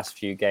spent the last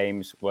few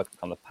games working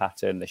on the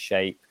pattern, the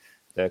shape,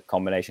 the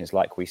combinations,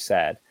 like we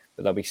said.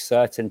 But there'll be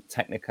certain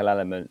technical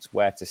elements,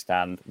 where to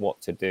stand,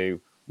 what to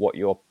do, what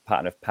your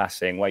pattern of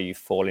passing, where you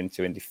fall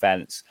into in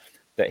defence,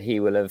 that he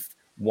will have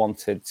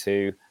wanted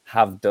to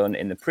have done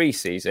in the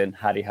pre-season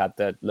had he had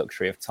the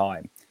luxury of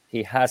time.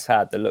 He has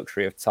had the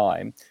luxury of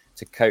time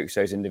to coach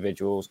those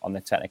individuals on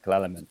the technical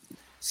element.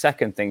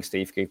 Second thing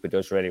Steve Cooper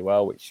does really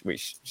well,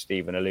 which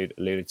Stephen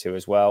alluded to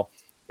as well,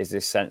 is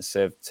this sense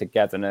of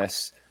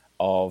togetherness,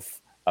 of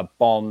a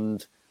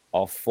bond,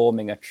 of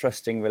forming a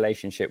trusting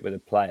relationship with a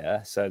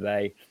player, so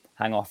they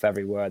hang off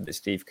every word that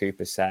Steve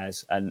Cooper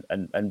says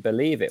and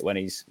believe it when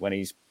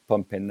he's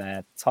pumping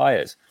their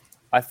tyres.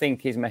 I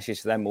think his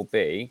message to them will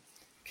be,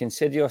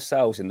 consider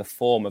yourselves in the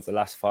form of the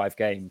last 5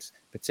 games,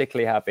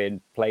 particularly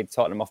having played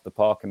Tottenham off the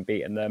park and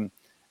beaten them,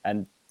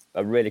 and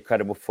a really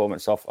credible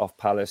performance off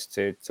Palace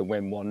to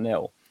win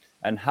 1-0,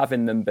 and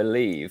having them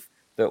believe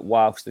that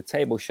whilst the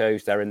table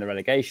shows they're in the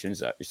relegation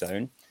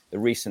zone, the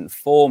recent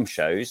form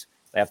shows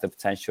they have the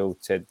potential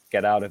to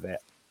get out of it.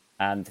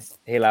 And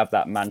he'll have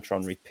that mantra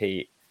on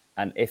repeat.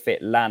 And if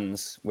it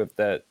lands with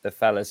the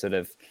fellas that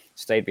have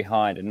stayed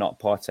behind and not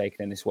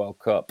partaken in this World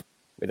Cup,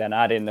 we then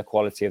add in the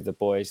quality of the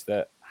boys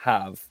that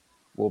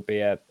will be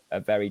a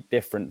very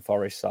different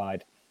Forest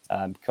side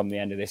come the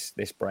end of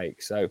this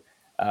break. So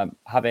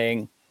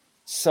having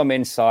some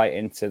insight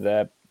into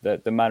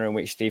the manner in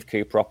which Steve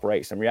Cooper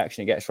operates and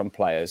reaction he gets from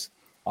players,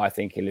 I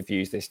think he'll have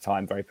used this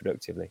time very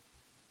productively.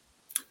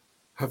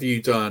 Have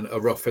you done a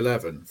rough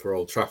 11 for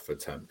Old Trafford,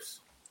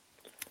 Temps?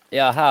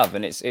 Yeah, I have,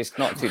 and it's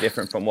not too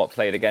different from what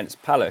played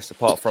against Palace,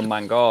 apart from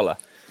Mangala.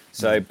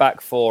 So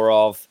back 4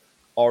 of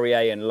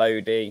Aurier and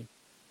Lodi,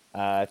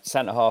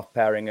 centre-half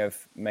pairing of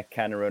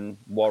McKenna and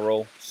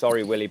Worrell.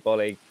 Sorry, Willy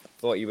Bolly,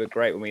 thought you were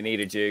great when we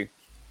needed you.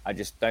 I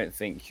just don't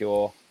think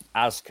you're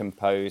as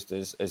composed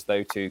as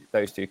those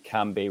two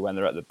can be when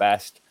they're at the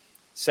best.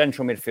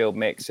 Central midfield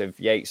mix of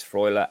Yates,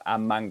 Freuler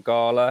and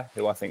Mangala,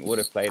 who I think would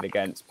have played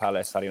against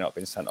Palace had he not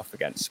been sent off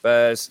against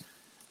Spurs.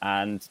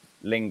 And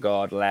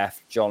Lingard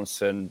left,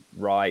 Johnson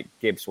right,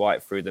 Gibbs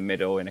White through the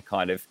middle in a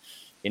kind of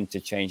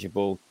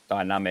interchangeable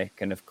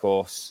dynamic. And of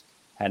course,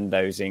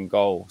 Hendo's in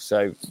goal.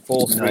 So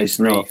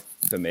 4-3-3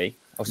 for me.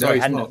 Oh, sorry,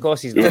 no, Hendo, of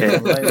course he's not.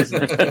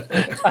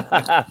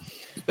 Yeah.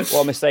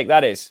 What a mistake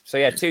that is. So,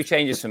 yeah, 2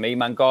 changes for me.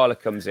 Mangala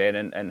comes in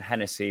and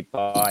Hennessy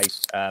by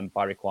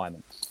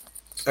requirement.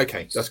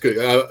 Okay, that's good.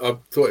 I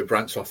thought it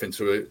branched off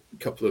into a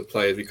couple of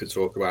players we could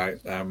talk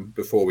about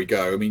before we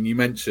go. I mean, you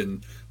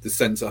mentioned the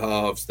centre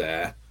halves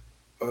there.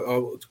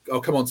 I'll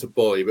come on to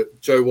Bolly, but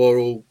Joe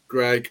Worrell,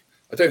 Greg,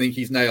 I don't think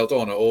he's nailed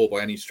on at all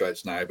by any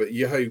stretch now, but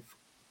you hope,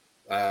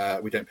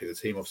 we don't pick the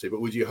team obviously,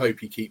 but would you hope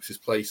he keeps his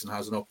place and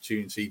has an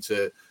opportunity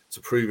to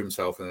prove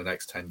himself in the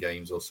next 10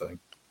 games or so?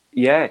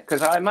 Yeah,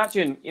 because I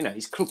imagine,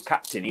 he's club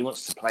captain. He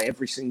wants to play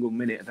every single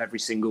minute of every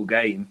single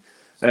game.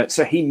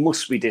 So he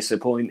must be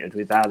disappointed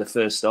with how the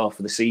first half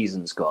of the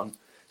season's gone.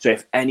 So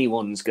if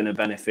anyone's going to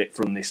benefit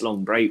from this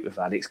long break we've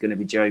had, it's going to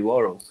be Joe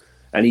Worrell.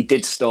 And he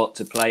did start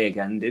to play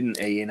again, didn't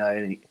he?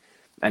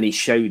 And he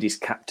showed his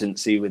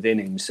captaincy within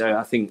him. So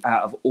I think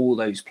out of all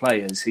those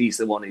players, he's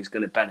the one who's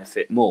going to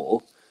benefit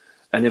more.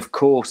 And of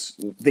course,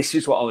 this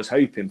is what I was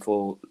hoping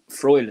for.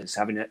 Freuler's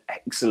having an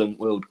excellent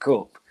World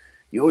Cup.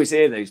 You always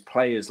hear those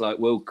players like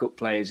World Cup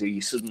players who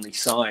you suddenly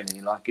sign and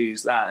you're like,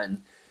 who's that?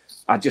 And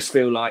I just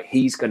feel like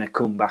he's going to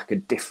come back a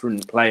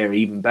different player,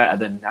 even better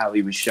than how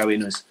he was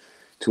showing us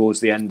towards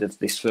the end of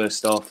this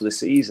first half of the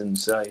season.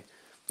 So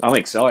I'm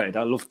excited.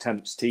 I love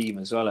Temp's team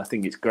as well. I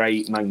think it's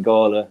great.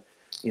 Mangala,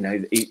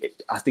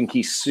 I think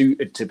he's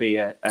suited to be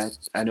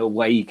an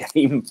away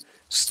game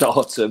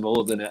starter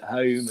more than at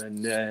home.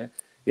 And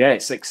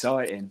it's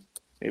exciting.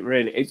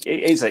 It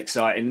is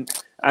exciting.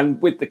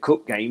 And with the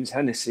cup games,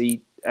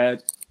 Hennessy,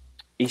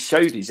 he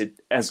showed he's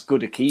as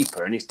good a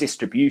keeper, and his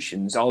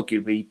distribution's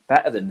arguably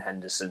better than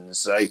Henderson's.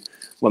 So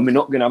when we're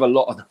not going to have a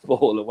lot of the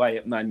ball away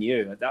at Man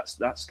U,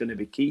 that's going to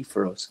be key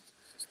for us.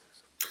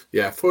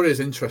 Yeah, I thought it was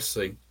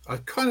interesting. I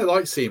kind of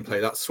like seeing him play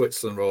that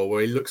Switzerland role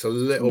where he looks a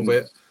little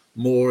bit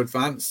more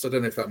advanced. I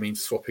don't know if that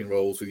means swapping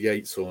roles with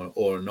Yates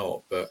or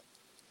not, but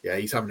yeah,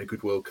 he's having a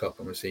good World Cup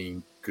and we're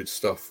seeing good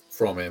stuff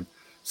from him.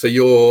 So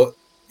you're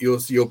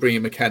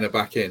bringing McKenna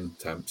back in,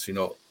 Temps.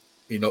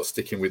 You're not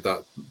sticking with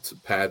that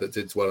pair that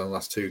did well in the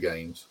last two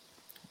games.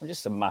 I'm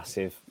just a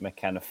massive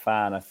McKenna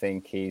fan. I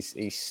think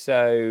he's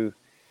so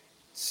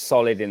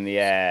solid in the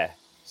air,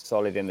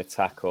 solid in the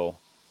tackle.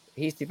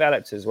 He's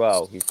developed as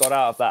well. He's got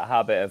out of that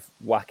habit of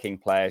whacking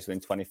players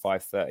within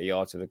 25, 30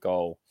 yards of the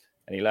goal.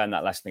 And he learned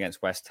that lesson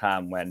against West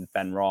Ham when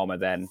Ben Rama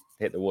then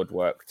hit the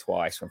woodwork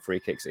twice from free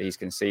kicks that he's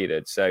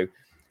conceded. So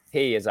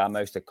he, as our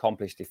most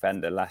accomplished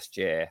defender last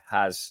year,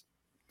 has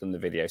done the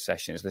video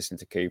sessions, listened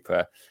to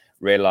Cooper,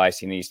 realised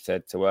he needs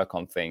to work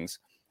on things.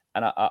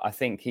 And I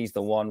think he's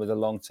the one with a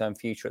long-term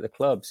future at the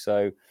club.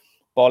 So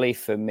Bolly,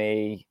 for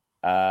me,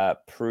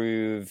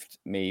 proved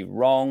me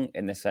wrong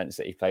in the sense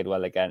that he played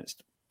well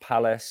against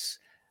Palace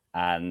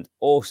and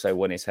also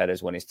won his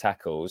headers, won his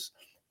tackles,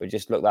 but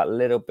just looked that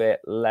little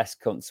bit less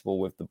comfortable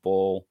with the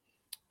ball.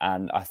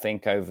 And I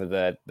think over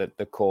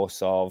the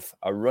course of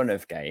a run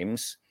of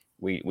games,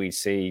 we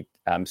see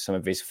some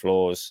of his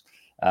flaws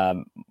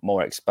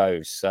more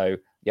exposed. So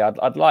yeah,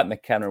 I'd like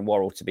McKenna and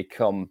Worrell to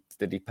become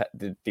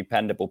the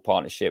dependable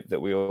partnership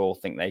that we all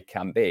think they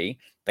can be.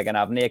 They're going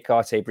to have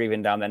Niakate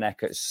breathing down their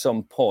neck at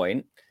some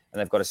point, and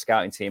they've got a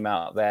scouting team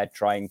out there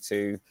trying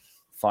to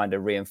find a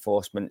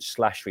reinforcement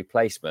 /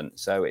 replacement.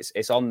 So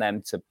it's on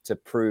them to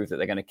prove that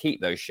they're going to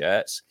keep those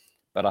shirts,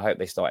 but I hope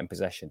they start in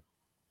possession.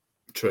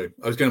 True.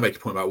 I was going to make a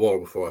point about Worrell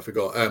before I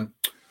forgot.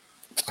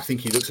 I think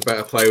he looks a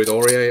better player with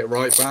Aurier at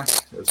right back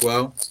as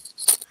well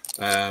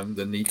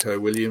than Nico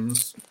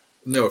Williams.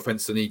 No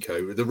offence to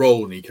Nico. The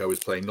role Nico is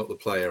playing, not the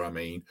player, I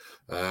mean.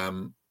 I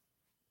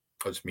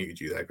just muted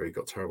you there, Greg.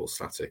 Got terrible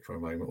static for a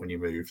moment when you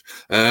moved.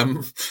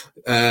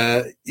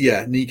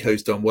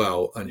 Nico's done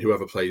well, and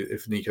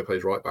if Nico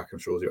plays right back, I'm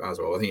sure he'll do as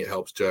well. I think it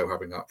helps Joe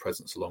having that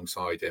presence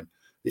alongside him.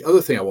 The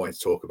other thing I wanted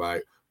to talk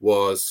about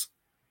was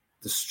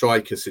the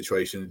striker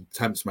situation.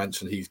 Temps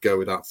mentioned he's go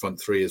with that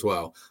front three as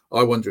well.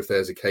 I wonder if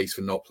there's a case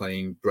for not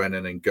playing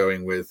Brennan and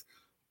going with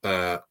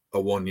a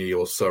Wanye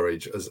or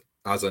Surridge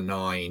as a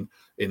 9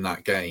 in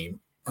that game.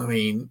 I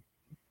mean,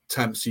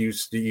 Temps, you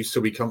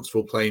still be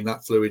comfortable playing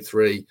that fluid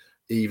 3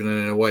 even in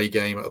an away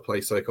game at a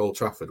place like Old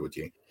Trafford, would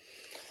you?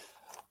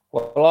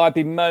 Well, I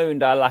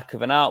bemoaned our lack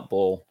of an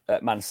outball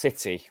at Man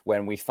City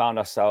when we found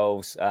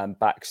ourselves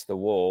backs to the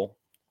wall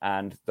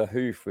and the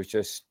hoof was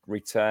just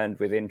returned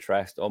with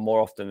interest, or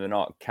more often than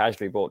not,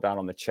 casually brought down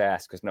on the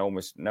chest because no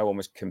one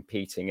was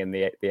competing in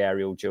the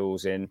aerial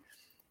duels in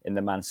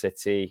the Man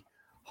City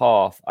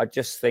half. I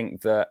just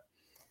think that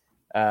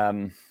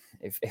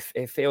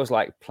it feels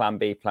like plan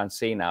B, plan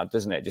C now,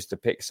 doesn't it? Just to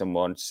pick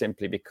someone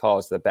simply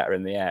because they're better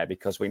in the air,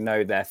 because we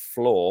know their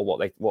flaw,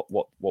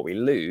 what we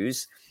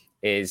lose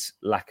is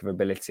lack of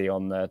ability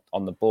on the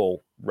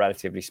ball,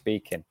 relatively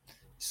speaking.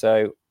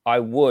 So I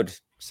would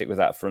stick with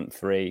that front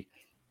 3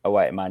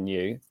 away at Man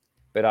U,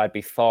 but I'd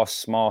be far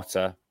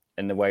smarter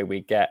in the way we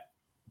get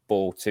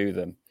ball to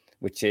them,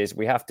 which is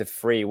we have to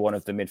free one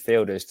of the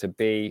midfielders to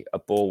be a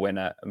ball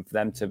winner and for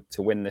them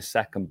to win the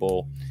second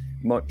ball,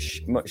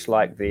 much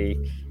like the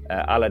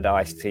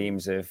Allardyce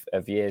teams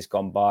of years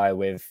gone by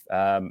with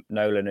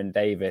Nolan and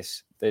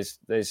Davis.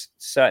 There's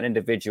certain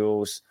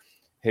individuals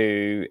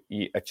who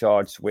are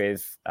charged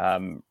with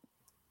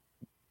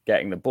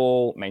getting the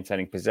ball,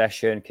 maintaining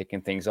possession,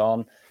 kicking things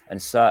on,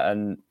 and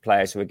certain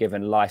players who are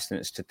given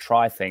license to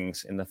try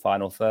things in the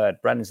final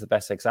third. Brennan's the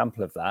best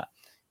example of that.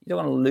 You don't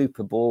want to loop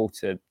a ball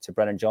to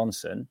Brennan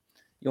Johnson.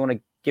 You want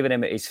to give it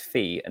him at his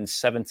feet, and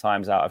 7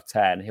 times out of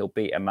 10, he'll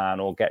beat a man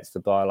or get to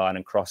the byline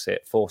and cross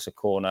it, force a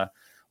corner,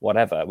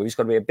 whatever. We've just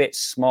got to be a bit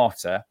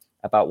smarter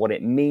about what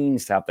it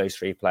means to have those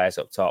 3 players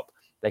up top.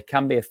 They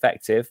can be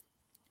effective.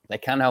 They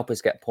can help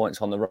us get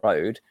points on the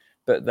road,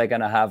 but they're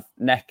going to have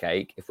neck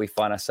ache if we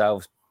find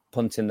ourselves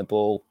punting the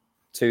ball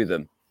to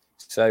them.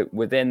 So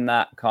within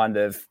that kind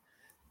of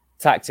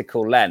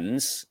tactical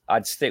lens,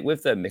 I'd stick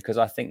with them because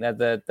I think they're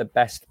the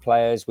best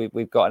players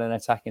we've got in an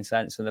attacking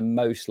sense and the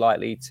most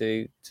likely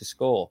to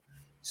score.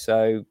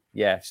 So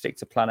yeah, stick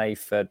to plan A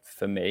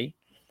for me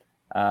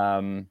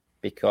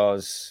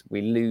because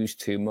we lose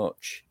too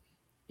much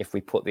if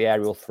we put the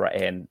aerial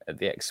threat in at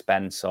the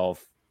expense of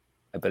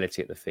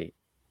ability at the feet.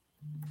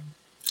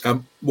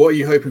 What are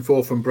you hoping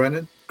for from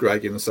Brennan,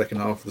 Greg, in the second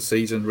half of the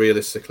season,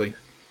 realistically?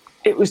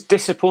 It was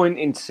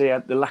disappointing to see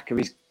the lack of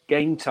his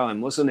game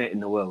time, wasn't it,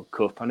 in the World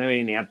Cup? I know he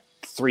only had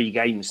 3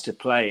 games to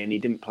play and he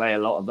didn't play a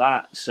lot of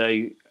that.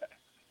 So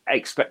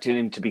expecting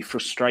him to be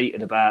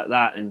frustrated about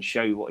that and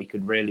show what he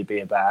could really be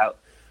about.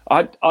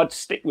 I'd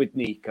stick with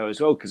Nico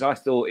as well, because I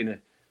thought in a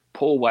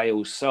poor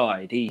Wales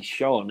side he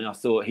shone. I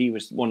thought he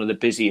was one of the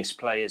busiest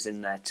players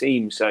in their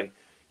team, so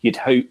you'd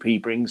hope he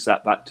brings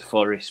that back to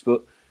Forest.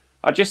 But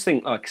I just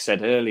think, like I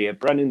said earlier,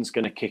 Brennan's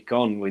going to kick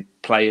on with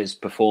players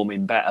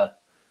performing better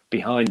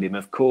behind him.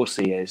 Of course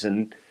he is.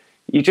 And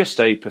you just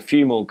hope a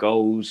few more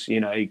goals,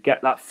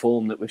 get that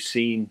form that we've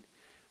seen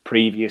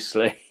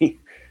previously,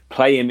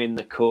 play him in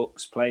the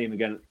Cups, play him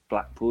against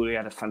Blackpool. He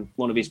had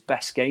one of his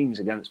best games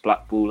against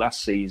Blackpool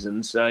last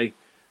season. So,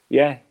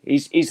 yeah,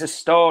 he's a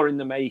star in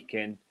the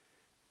making.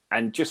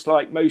 And just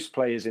like most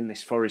players in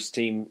this Forest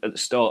team at the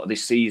start of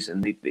this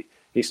season,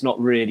 it's not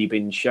really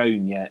been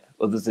shown yet,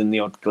 other than the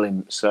odd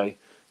glimpse. So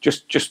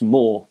just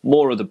more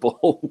of the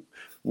ball,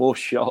 more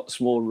shots,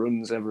 more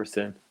runs,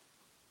 everything.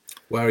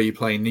 Where are you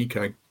playing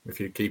Nico if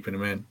you're keeping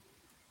him in?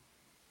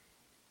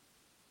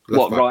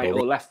 Right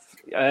or left?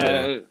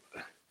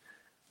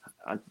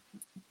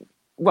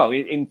 Well,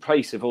 in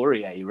place of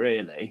Aurier,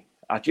 really.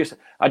 I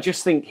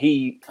just think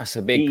he. That's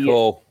a big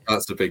call.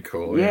 That's a big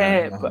call.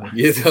 Yeah, but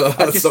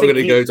that's not going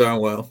to go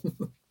down well.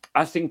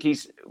 I think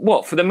he's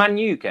for the Man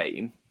U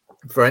game.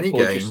 For any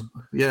game,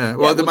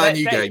 the Man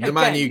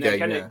U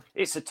game, yeah.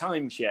 It's a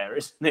timeshare,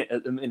 isn't it?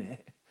 At the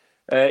minute,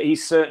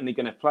 he's certainly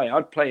going to play.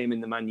 I'd play him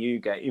in the Man U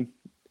game.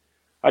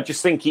 I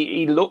just think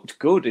he looked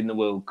good in the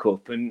World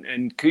Cup,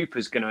 and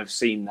Cooper's going to have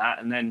seen that.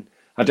 And then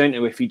I don't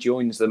know if he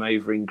joins them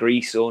over in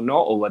Greece or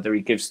not, or whether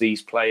he gives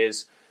these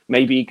players,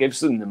 maybe he gives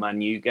them the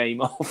Man U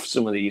game off,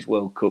 some of these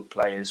World Cup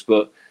players.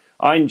 But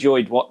I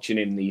enjoyed watching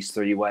him these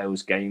 3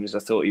 Wales games. I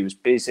thought he was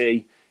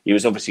busy. He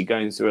was obviously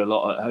going through a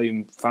lot at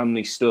home,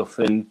 family stuff,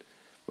 and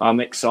I'm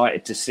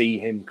excited to see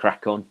him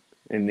crack on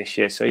in this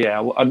year. So,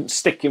 yeah, I'm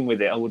sticking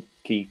with it. I would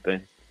keep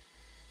him.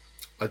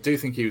 I do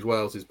think he was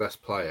Wales'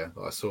 best player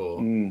that I saw.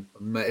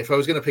 If I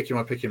was going to pick him,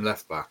 I'd pick him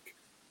left back.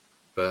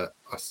 But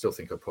I still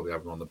think I'd probably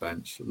have him on the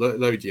bench.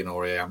 Lodi and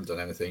Aurier haven't done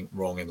anything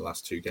wrong in the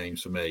last 2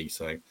 games for me.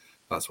 So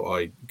that's what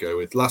I go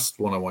with. Last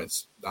one I wanted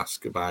to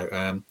ask about.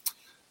 At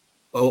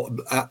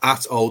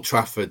Old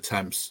Trafford,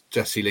 Temps,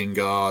 Jesse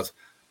Lingard.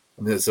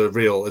 And there's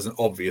an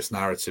obvious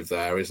narrative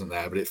there, isn't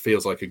there? But it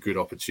feels like a good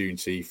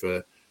opportunity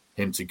for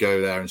him to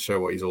go there and show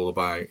what he's all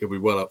about. He'll be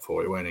well up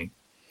for it, won't he?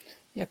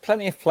 Yeah,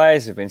 plenty of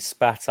players have been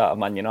spat out of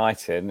Man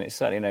United, and it's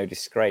certainly no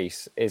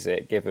disgrace, is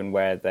it, given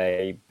where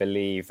they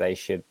believe they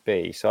should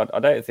be. So I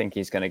don't think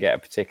he's going to get a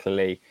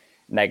particularly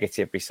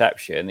negative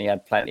reception. He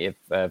had plenty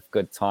of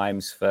good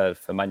times for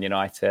Man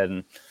United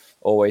and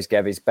always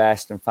gave his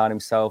best and found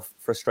himself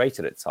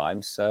frustrated at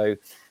times. So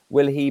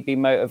will he be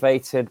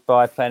motivated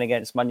by playing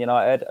against Man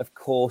United? Of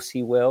course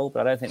he will, but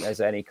I don't think there's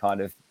any kind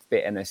of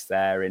bitterness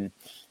there in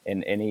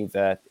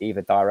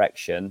either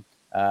direction.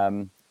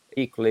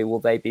 Equally, will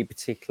they be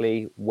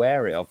particularly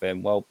wary of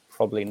him? Well,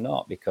 probably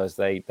not, because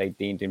they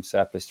deemed him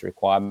surplus to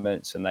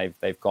requirements, and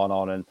they've gone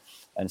on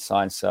and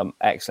signed some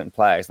excellent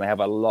players. And they have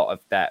a lot of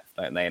depth,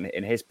 don't they?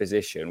 In his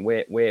position,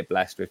 we're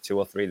blessed with 2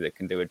 or 3 that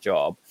can do a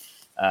job.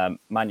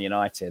 Man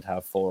United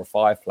have 4 or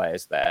 5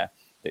 players there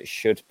that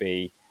should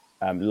be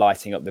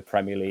lighting up the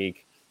Premier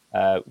League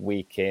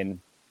week in,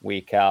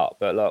 week out.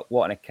 But look,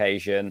 what an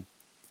occasion.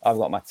 I've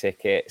got my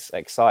tickets,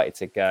 excited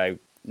to go.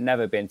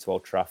 Never been to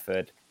Old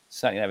Trafford.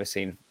 Certainly never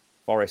seen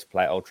Forest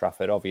play at Old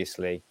Trafford,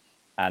 obviously,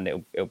 and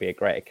it'll be a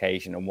great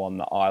occasion and one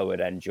that I would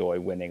enjoy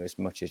winning as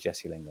much as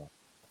Jesse Lingard.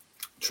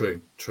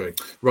 True.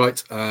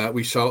 Right,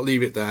 we shall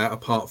leave it there,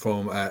 apart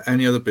from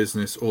any other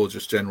business or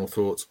just general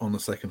thoughts on the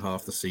second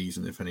half of the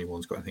season, if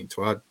anyone's got anything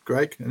to add.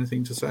 Greg,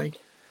 anything to say?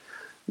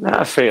 No,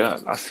 I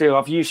feel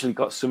I've usually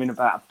got something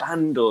about a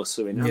band or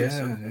something.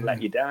 Yeah.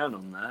 Let you down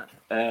on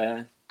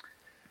that.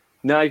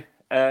 No.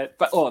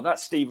 But that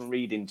Stephen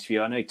Reid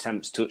interview, I know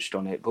Temps touched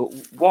on it, but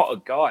what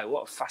a guy,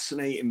 what a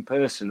fascinating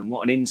person, and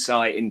what an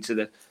insight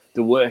into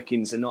the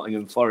workings of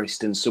Nottingham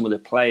Forest and some of the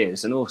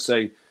players, and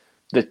also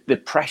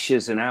the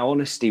pressures and how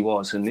honest he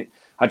was. And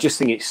I just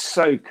think it's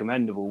so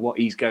commendable what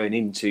he's going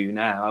into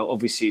now.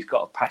 Obviously, he's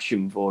got a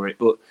passion for it,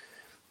 but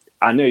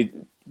I know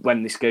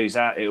when this goes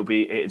out,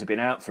 it'd have been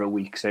out for a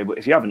week or so. But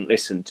if you haven't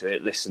listened to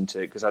it, listen to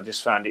it, because I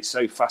just found it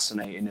so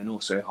fascinating and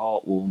also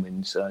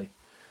heartwarming. So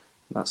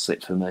that's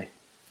it for me.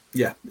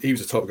 Yeah, he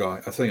was a top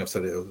guy. I think I've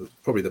said it was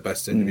probably the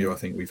best interview I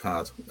think we've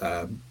had.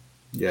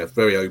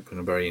 Very open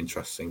and very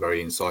interesting,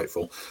 very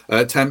insightful.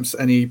 Temps,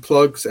 any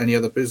plugs, any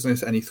other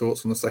business, any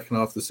thoughts on the second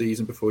half of the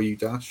season before you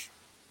dash?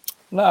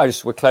 No,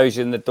 we're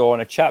closing the door on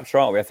a chapter,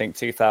 aren't we? I think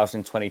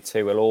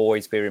 2022 will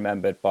always be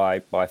remembered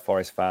by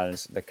Forest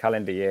fans. The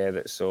calendar year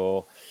that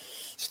saw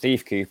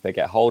Steve Cooper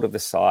get hold of the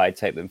side,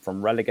 take them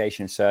from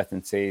relegation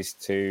certainties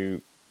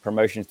to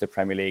promotion to the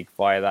Premier League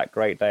via that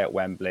great day at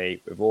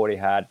Wembley. We've already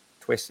had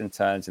twists and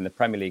turns in the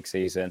Premier League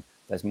season.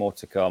 There's more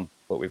to come,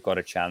 but we've got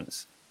a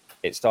chance.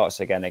 It starts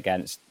again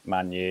against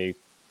Man U,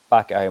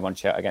 back at home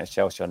against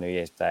Chelsea on New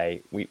Year's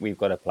Day. We've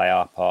got to play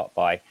our part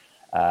by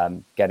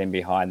getting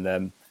behind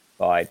them,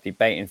 by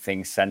debating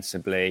things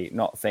sensibly,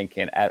 not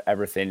thinking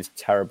everything's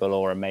terrible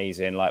or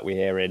amazing like we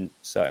hear in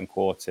certain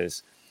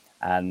quarters.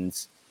 And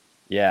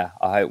yeah,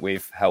 I hope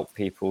we've helped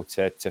people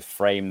to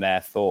frame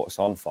their thoughts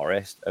on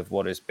Forest of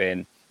what has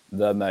been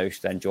the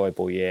most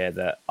enjoyable year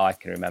that I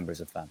can remember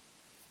as a fan.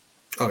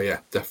 Oh yeah,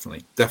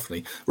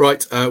 definitely.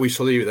 Right, we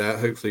shall leave it there.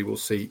 Hopefully we'll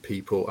see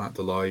people at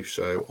the live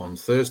show on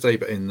Thursday.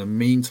 But in the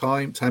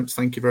meantime, Temps,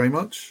 thank you very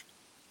much.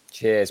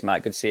 Cheers,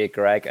 Matt. Good to see you,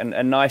 Greg.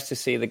 And nice to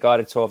see the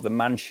guided tour of the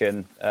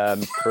mansion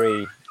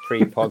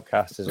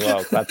pre-podcast as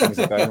well. Glad things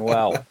are going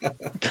well.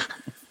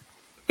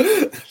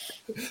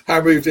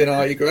 How moved in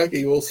are you, Greg? Are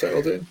you all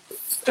settled in?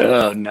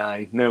 Oh,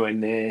 no, nowhere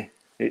near.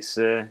 It's,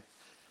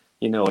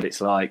 you know what it's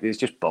like. There's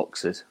just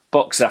boxes,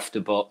 box after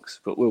box,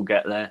 but we'll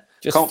get there.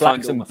 Just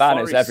flags and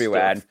banners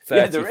everywhere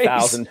stuff. and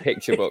 30,000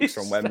 picture books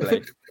from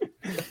Wembley.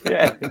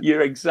 Yeah,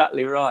 you're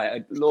exactly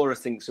right. Laura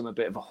thinks I'm a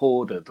bit of a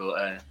hoarder,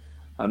 but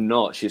I'm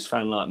not. She's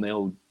found like my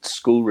old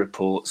school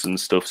reports and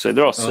stuff. So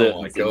there are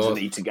certain things I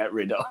need to get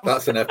rid of.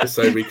 That's an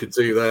episode we could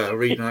do there,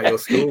 reading out your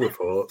school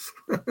reports.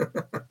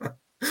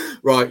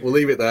 Right, we'll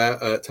leave it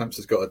there. Temps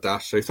has got a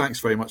dash. So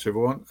thanks very much,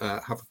 everyone.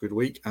 Have a good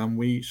week, and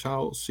we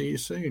shall see you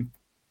soon.